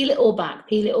 you know, peel it all back,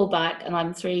 and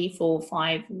I'm 3, 4,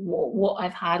 5, what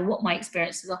I've had, what my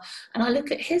experiences are, and I look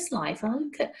at his life, and I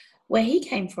look at where he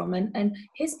came from, and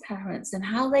his parents, and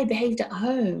how they behaved at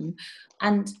home,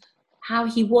 and how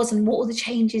he was, and what were the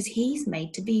changes he's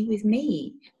made to be with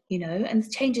me, you know, and the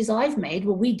changes I've made,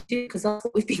 well, we do because that's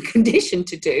what we've been conditioned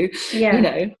to do, you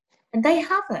know, and they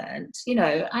haven't, you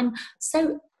know. And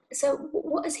so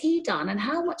what has he done, and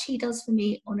how much he does for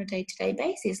me on a day-to-day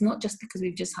basis, not just because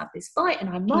we've just had this fight and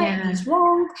I'm right and he's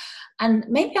wrong, and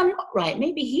maybe I'm not right,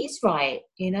 maybe he's right,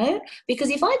 you know, because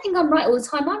if I think I'm right all the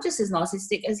time, I'm just as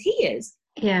narcissistic as he is.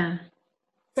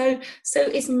 So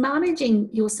it's managing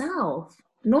yourself,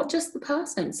 not just the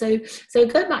person. So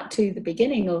go back to the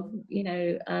beginning of, you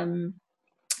know,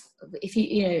 if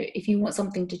you want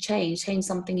something to change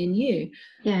something in you.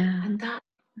 And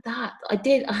that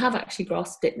I have actually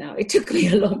grasped it now. It took me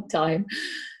a long time.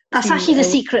 That's actually the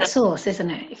secret sauce, isn't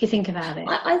it, if you think about it?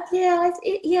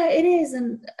 It is.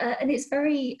 And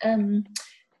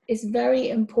it's very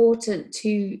important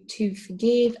to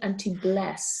forgive and to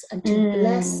bless, and to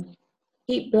bless,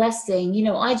 keep blessing. You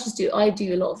know, I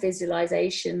do a lot of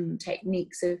visualization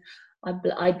techniques of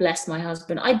I bless my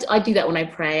husband. I do that when I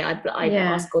pray. I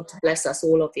ask God to bless us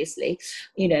all, obviously,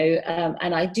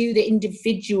 and I do the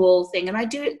individual thing, and I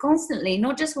do it constantly,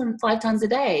 not just 5 times a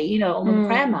day, on the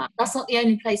prayer mat. That's not the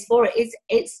only place for it.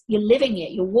 It's you're living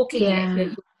it, you're walking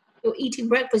it, you're eating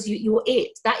breakfast, you're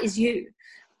it. That is you.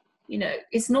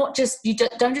 It's not just, you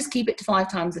don't just keep it to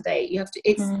 5 times a day. You have to,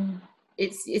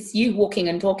 it's you walking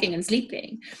and talking and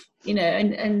sleeping,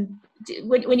 and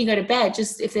when you go to bed,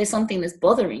 just if there's something that's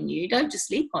bothering you, don't just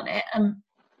sleep on it, and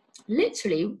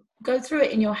literally go through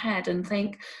it in your head and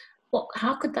think,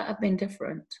 how could that have been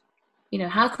different?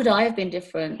 How could I have been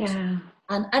different?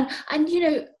 And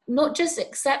not just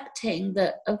accepting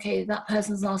that, okay, that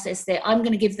person's narcissistic, I'm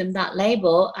going to give them that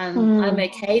label, and I'm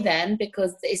okay then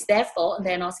because it's their fault and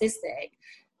they're narcissistic.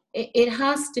 It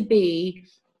has to be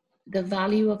the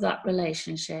value of that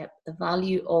relationship, the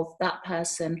value of that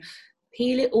person.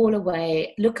 Peel it all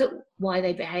away, look at why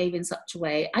they behave in such a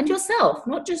way, and yourself,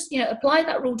 not just, apply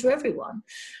that rule to everyone,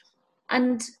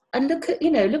 and look at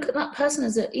that person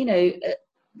as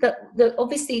that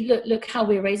obviously look how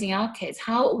we're raising our kids.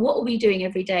 What are we doing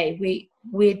every day?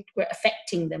 We're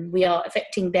affecting them. We are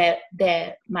affecting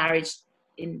their marriage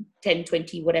in 10,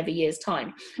 20, whatever years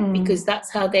time, because that's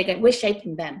how they're going. We're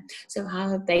shaping them. So how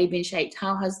have they been shaped?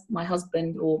 How has my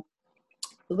husband, or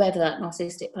whoever that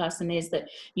narcissistic person is that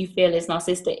you feel is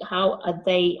narcissistic, have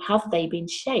they been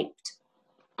shaped?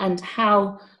 And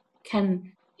how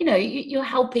can, you're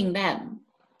helping them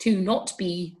to not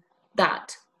be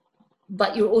that,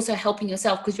 but you're also helping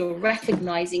yourself because you're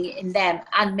recognizing it in them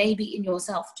and maybe in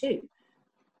yourself too.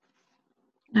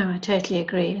 No, I totally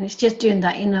agree. And it's just doing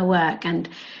that inner work and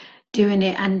doing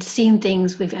it and seeing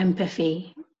things with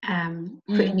empathy,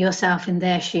 putting yourself in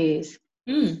their shoes.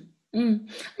 And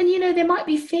there might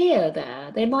be fear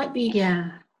there. There might be,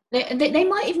 they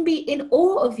might even be in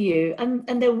awe of you,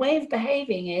 and their way of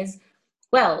behaving is,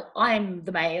 well, I'm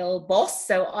the male boss,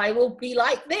 so I will be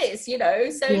like this, so you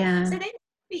don't know,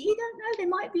 they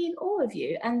might be in awe of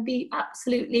you and be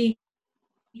absolutely,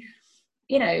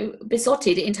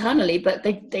 besotted internally, but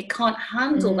they can't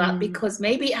handle that because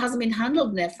maybe it hasn't been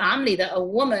handled in their family, that a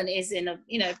woman is in a,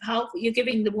 powerful, you're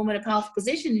giving the woman a powerful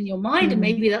position in your mind, and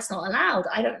maybe that's not allowed.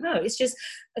 I don't know. It's just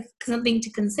something to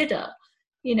consider,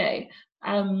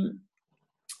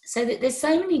 so that there's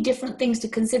so many different things to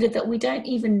consider that we don't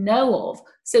even know of.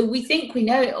 So we think we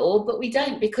know it all, but we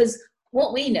don't, because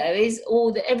what we know is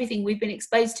everything we've been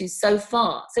exposed to so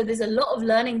far. So there's a lot of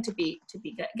learning to be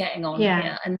getting on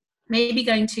here, and maybe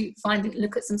going to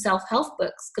look at some self-help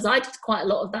books, because I did quite a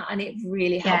lot of that, and it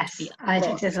really helped me. I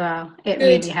did as well. It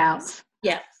really helps.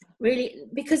 Yeah, really,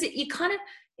 because it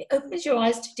opens your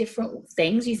eyes to different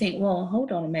things. You think, well,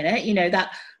 hold on a minute,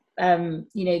 that the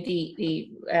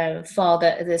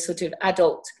father, the sort of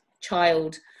adult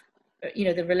child,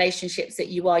 the relationships that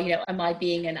you are, am I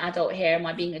being an adult here? Am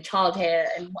I being a child here?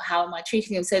 And how am I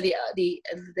treating them? So the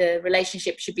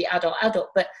relationship should be adult,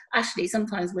 but actually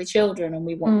sometimes we're children and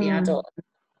we want the adult.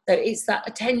 So it's that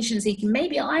attention seeking.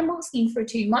 Maybe I'm asking for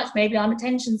too much. Maybe I'm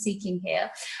attention seeking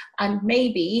here, and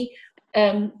maybe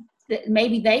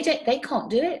they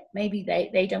can't do it. Maybe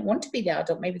they don't want to be the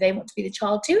adult. Maybe they want to be the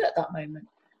child too at that moment.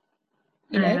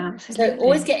 So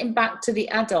always getting back to the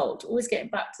adult.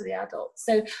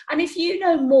 So, and if you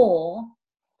know more,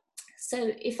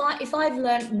 so if I've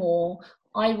learned more,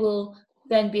 I will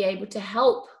then be able to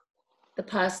help the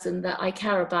person that I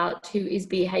care about who is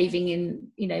behaving in,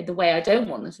 the way I don't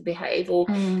want them to behave, or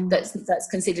that's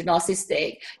considered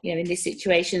narcissistic, in this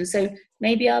situation. So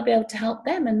maybe I'll be able to help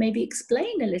them and maybe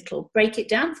explain a little, break it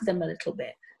down for them a little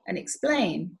bit and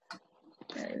explain.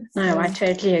 No, I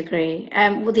totally agree.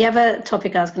 Well, the other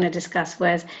topic I was going to discuss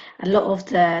was a lot of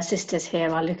the sisters here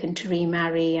are looking to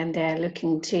remarry, and they're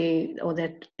looking to, or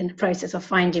they're in the process of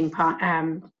finding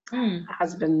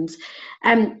husbands.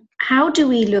 How do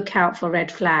we look out for red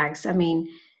flags? I mean,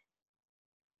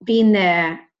 being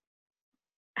there,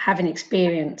 having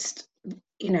experienced,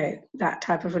 that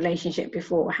type of relationship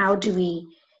before, how do we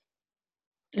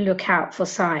look out for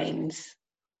signs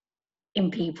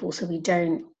in people so we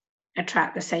don't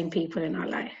attract the same people in our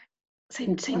life,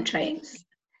 same traits?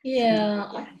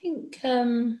 I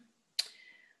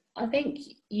think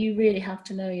you really have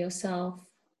to know yourself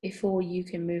before you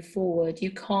can move forward.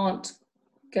 You can't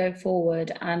go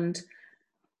forward. And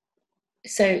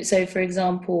so for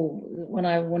example, when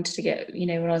I wanted to get, when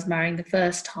I was marrying the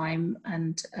first time,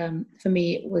 and for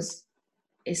me it was,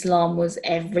 Islam was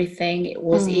everything.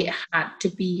 It had to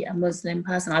be a Muslim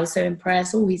person. I was so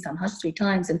impressed. Oh, he's done Hajj 3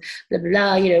 times and blah,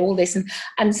 blah, blah, all this.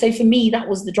 And so for me, that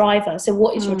was the driver. So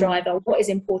what is your driver? What is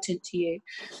important to you?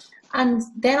 And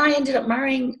then I ended up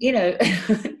marrying,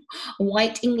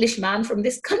 white English man from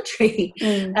this country.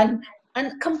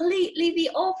 And completely the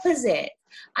opposite.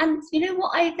 And you know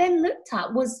what I then looked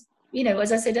at was, you know,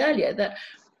 as I said earlier, that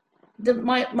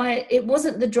my it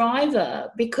wasn't the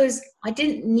driver, because I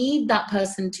didn't need that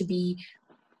person to be,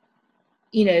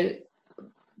 you know,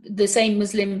 the same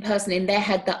Muslim person in their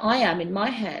head that I am in my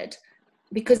head,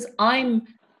 because I'm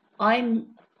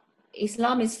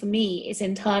Islam is, for me, is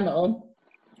internal.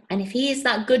 And if he is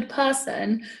that good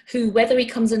person who, whether he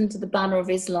comes under the banner of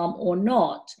Islam or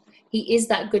not, he is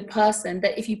that good person,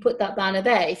 that if you put that banner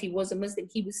there, if he was a Muslim,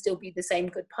 he would still be the same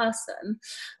good person.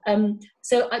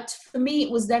 So for me, it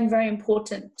was then very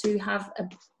important to have a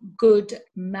good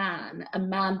man, a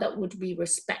man that would be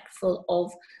respectful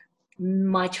of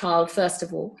my child, first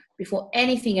of all. Before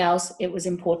anything else, it was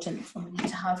important for me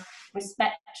to have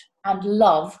respect and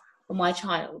love for my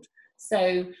child.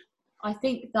 So I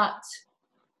think that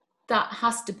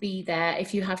has to be there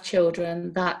if you have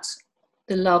children, that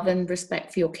the love and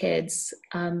respect for your kids,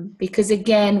 because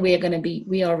again,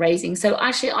 we are raising. So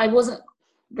actually, I wasn't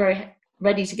very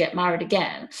ready to get married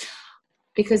again,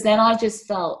 because then I just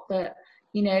felt that,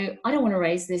 you know, I don't want to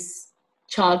raise this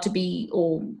child to be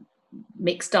all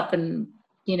mixed up, and,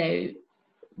 you know,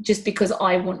 just because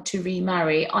I want to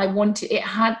remarry, it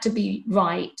had to be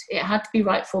right. It had to be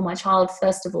right for my child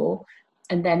first of all,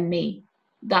 and then me.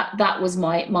 That was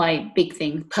my big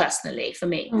thing personally for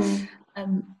me.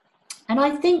 And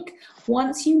I think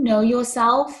once you know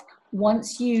yourself,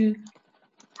 once you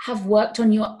have worked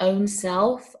on your own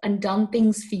self and done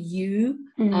things for you,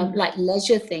 like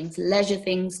leisure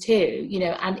things too, you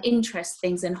know, and interest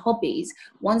things and hobbies,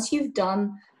 once you've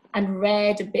done and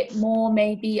read a bit more,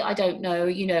 maybe, I don't know,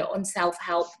 you know, on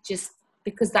self-help, just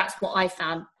because that's what I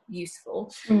found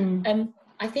useful.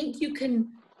 I think you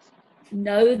can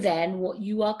know then what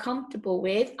you are comfortable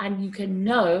with, and you can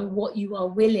know what you are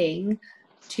willing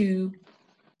to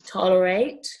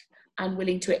tolerate and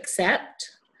willing to accept.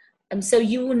 And so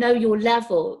you will know your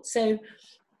level. So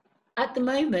at the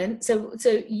moment, so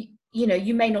you know,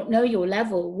 you may not know your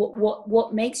level,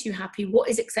 what makes you happy, what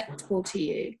is acceptable to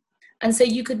you. And so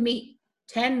you could meet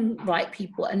 10 right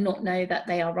people and not know that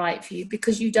they are right for you,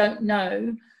 because you don't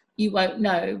know, you won't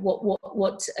know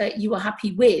what you are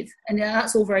happy with. And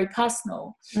that's all very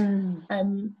personal.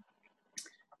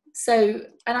 So,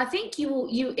 and I think it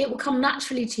will come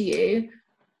naturally to you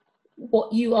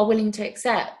what you are willing to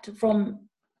accept from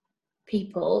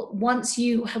people once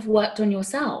you have worked on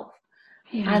yourself.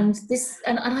 And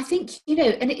I think, you know,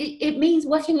 and it means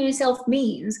working on yourself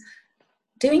means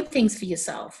doing things for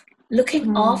yourself,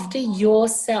 looking after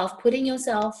yourself, putting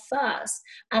yourself first,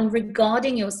 and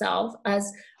regarding yourself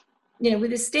as, you know,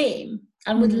 with esteem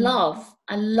and with love,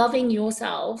 and loving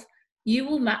yourself. You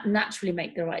will naturally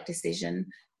make the right decision.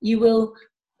 You will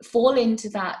fall into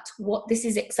that, what this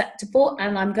is acceptable,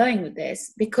 and I'm going with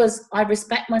this because I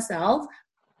respect myself,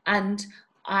 and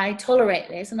I tolerate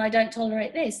this, and I don't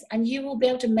tolerate this. And you will be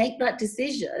able to make that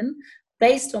decision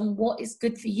based on what is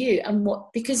good for you, and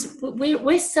because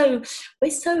we're so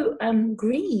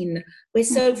green, we're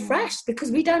so fresh,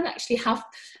 because we don't actually have,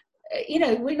 you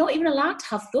know, we're not even allowed to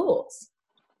have thoughts,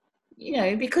 you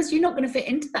know, because you're not going to fit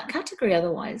into that category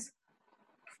otherwise.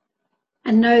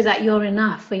 And know that you're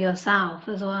enough for yourself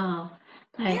as well.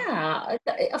 Yeah,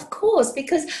 of course,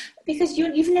 because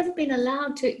you've never been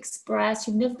allowed to express,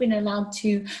 you've never been allowed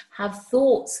to have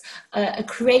thoughts,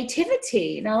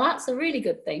 creativity. Now that's a really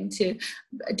good thing, to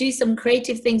do some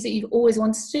creative things that you've always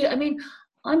wanted to do. I mean,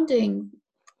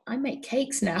 I make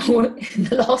cakes now in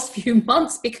the last few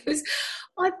months because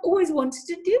I've always wanted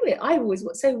to do it. I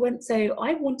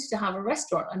wanted to have a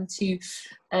restaurant, and to,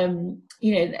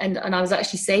 you know, and I was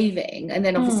actually saving, and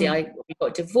then obviously we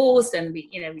got divorced, and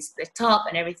we split up,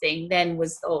 and everything then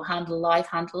was, handle life,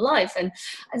 and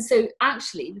so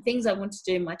actually the things I wanted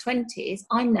to do in my 20s,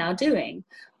 I'm now doing.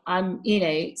 You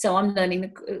know, so I'm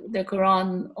learning the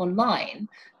Quran online,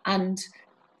 and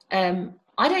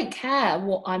I don't care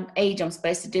what age I'm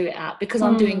supposed to do it at, because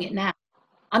I'm doing it now.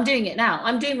 I'm doing it now.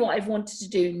 I'm doing what I've wanted to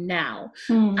do now.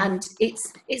 And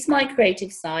it's my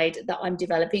creative side that I'm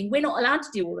developing. We're not allowed to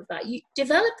do all of that. You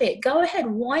develop it. Go ahead.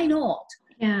 Why not?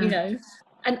 Yeah. You know,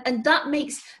 and that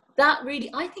makes that really,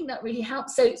 I think that really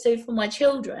helps. So for my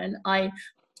children, I've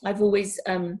always,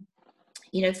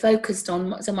 you know, focused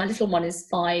on, so my little one is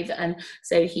 5, and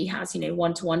so he has, you know,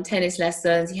 1-to-1 tennis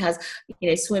lessons, he has, you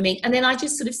know, swimming, and then I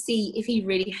just sort of see if he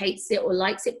really hates it or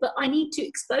likes it. But I need to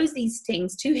expose these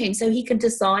things to him so he can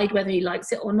decide whether he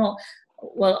likes it or not.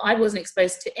 Well, I wasn't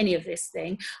exposed to any of this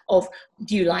thing of,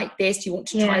 do you like this, do you want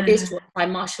to try this, do you want to try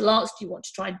martial arts, do you want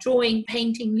to try drawing,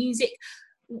 painting, music?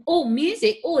 oh,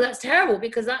 music, oh, that's terrible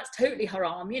because that's totally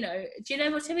haram, you know. Do you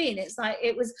know what I mean? It's like,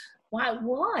 it was,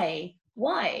 why,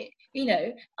 you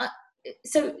know.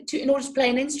 So in order to play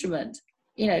an instrument,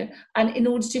 you know, and in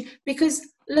order to, because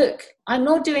look, I'm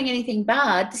not doing anything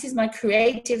bad. This is my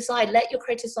creative side. Let your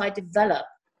creative side develop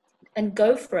and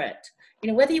go for it. You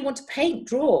know, whether you want to paint,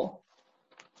 draw,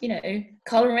 you know,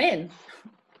 color in,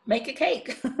 make a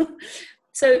cake.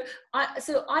 So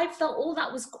I felt all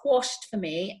that was quashed for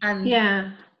me, and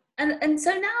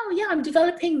so now, yeah, I'm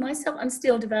developing myself. I'm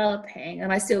still developing,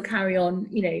 and I still carry on,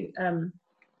 you know.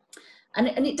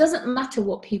 And it doesn't matter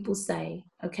what people say,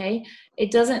 okay?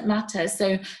 It doesn't matter.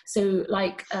 So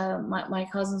like my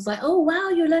cousin's like, oh wow,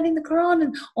 you're learning the Quran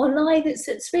and online,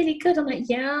 it's really good. I'm like,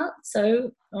 yeah,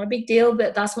 so not a big deal,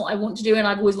 but that's what I want to do, and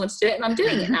I've always wanted to do it, and I'm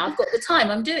doing it now. I've got the time,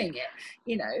 I'm doing it,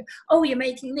 you know. Oh, you're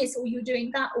making this, or you're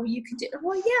doing that, or you can do,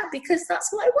 well, yeah, because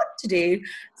that's what I want to do.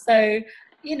 So,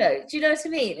 you know, do you know what I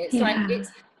mean? It's like,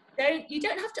 you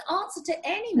don't have to answer to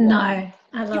anyone. No,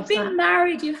 I love You've been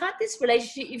married, you've had this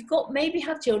relationship, you've got, maybe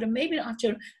have children, maybe not have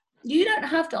children. You don't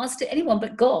have to answer to anyone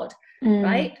but God,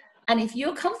 right? And if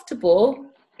you're comfortable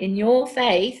in your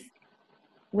faith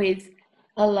with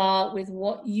Allah, with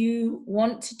what you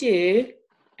want to do,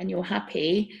 and you're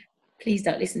happy, please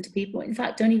don't listen to people. In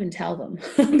fact, don't even tell them,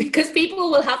 because people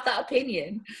will have that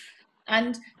opinion.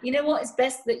 And you know what? It's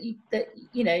best that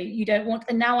you know, you don't want.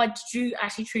 And now I do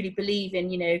actually truly believe in,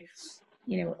 you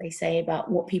know what they say about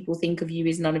what people think of you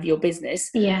is none of your business.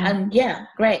 And yeah,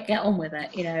 great, get on with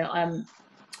it. You know,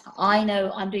 I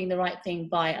know I'm doing the right thing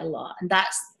by Allah, and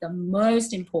that's the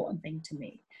most important thing to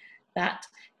me. That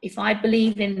if I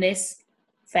believe in this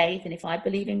faith, and if I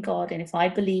believe in God, and if I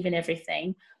believe in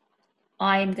everything,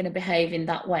 I'm going to behave in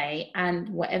that way. And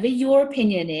whatever your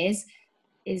opinion is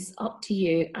up to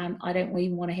you, and I don't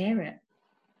even want to hear it.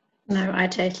 No, I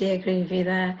totally agree with you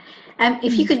there.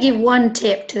 If you could give one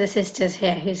tip to the sisters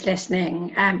here who's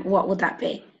listening, what would that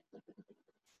be?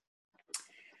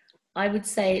 I would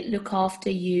say look after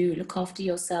you, look after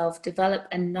yourself, develop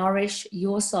and nourish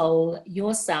your soul,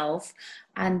 yourself,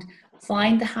 and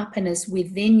find the happiness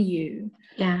within you.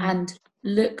 And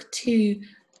look to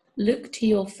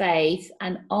your faith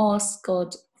and ask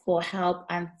God for help,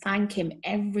 and thank him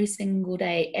every single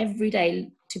day, every day,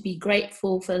 to be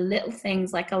grateful for little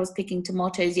things. Like I was picking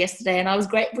tomatoes yesterday, and I was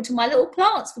grateful to my little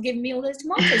plants for giving me all those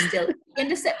tomatoes still at the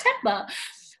end of September.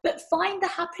 But find the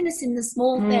happiness in the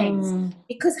small things,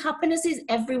 because happiness is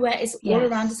everywhere. It's all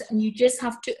around us, and you just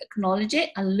have to acknowledge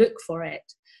it and look for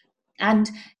it. And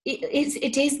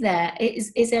it is there.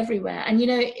 It's everywhere. And you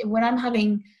know, when I'm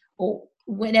having, or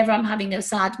whenever I'm having a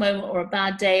sad moment or a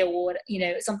bad day, or you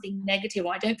know, something negative,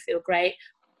 or I don't feel great,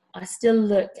 I still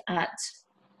look at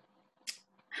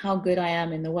how good I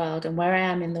am in the world, and where I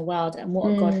am in the world, and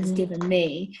what God has given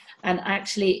me. And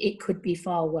actually it could be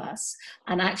far worse.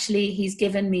 And actually he's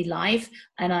given me life,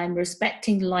 and I'm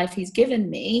respecting the life he's given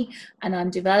me, and I'm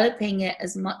developing it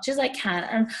as much as I can.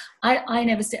 And I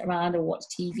never sit around and watch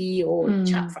TV or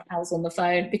chat for hours on the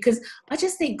phone, because I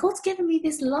just think God's given me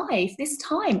this life, this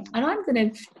time, and I'm going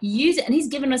to use it. And he's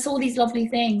given us all these lovely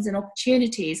things and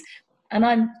opportunities, and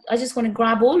I just want to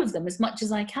grab all of them as much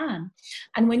as I can.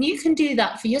 And when you can do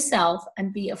that for yourself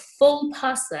and be a full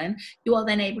person, you are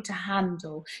then able to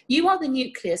handle. You are the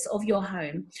nucleus of your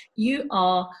home. You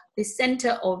are the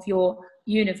center of your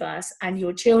universe, and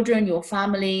your children, your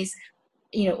families,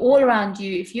 you know, all around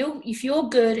you. If you're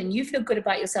good and you feel good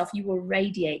about yourself, you will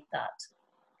radiate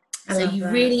that. So you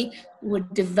really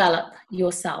would develop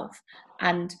yourself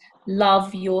and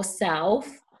love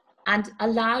yourself, and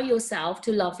allow yourself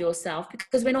to love yourself,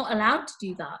 because we're not allowed to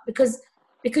do that, because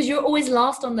you're always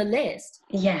last on the list.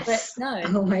 But no,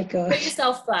 oh my God, put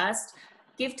yourself first,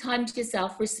 give time to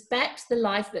yourself, respect the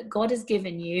life that God has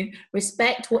given you,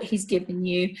 respect what he's given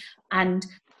you, and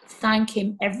thank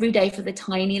him every day for the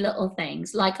tiny little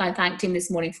things. Like I thanked him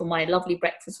this morning for my lovely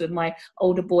breakfast with my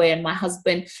older boy and my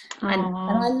husband. And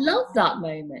I love that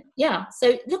moment. Yeah.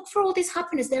 So look for all this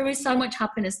happiness. There is so much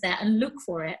happiness there, and look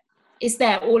for it. It's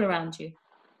there all around you.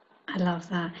 I love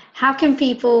that. How can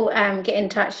people get in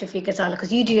touch with you, Ghazala?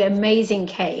 Because you do amazing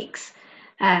cakes.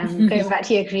 Going back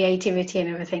to your creativity and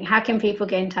everything, how can people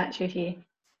get in touch with you?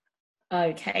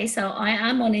 Okay, so I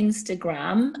am on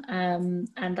Instagram,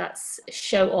 and that's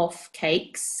Show Off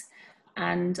Cakes.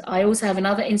 And I also have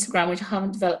another Instagram, which I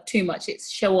haven't developed too much. It's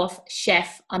Show Off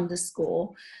Chef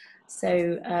 _. So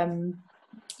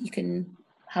you can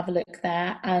have a look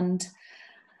there. And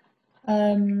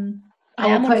I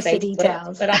am on post the Facebook,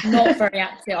 details. but I'm not very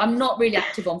active. I'm not really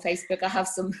active on Facebook. I have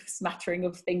some smattering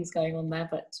of things going on there,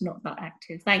 but not that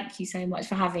active. Thank you so much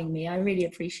for having me. I really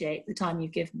appreciate the time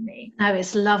you've given me. No,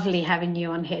 it's lovely having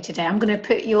you on here today. I'm going to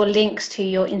put your links to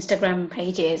your Instagram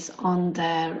pages on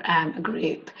the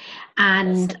group.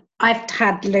 And I've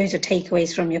had loads of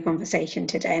takeaways from your conversation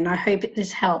today, and I hope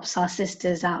this helps our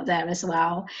sisters out there as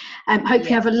well. Hope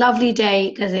you have a lovely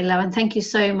day, Ghazila, and thank you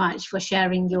so much for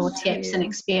sharing your tips and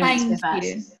experience with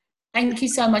us. Thank you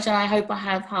so much, and I hope I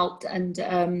have helped, and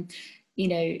you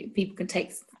know, people can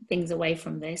take things away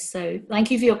from this. So thank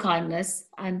you for your kindness,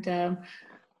 and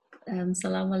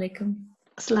Assalamu alaikum.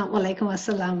 Assalamu alaikum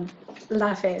wassalam.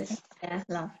 Allah Hafiz. Yeah,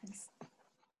 Allah Hafiz.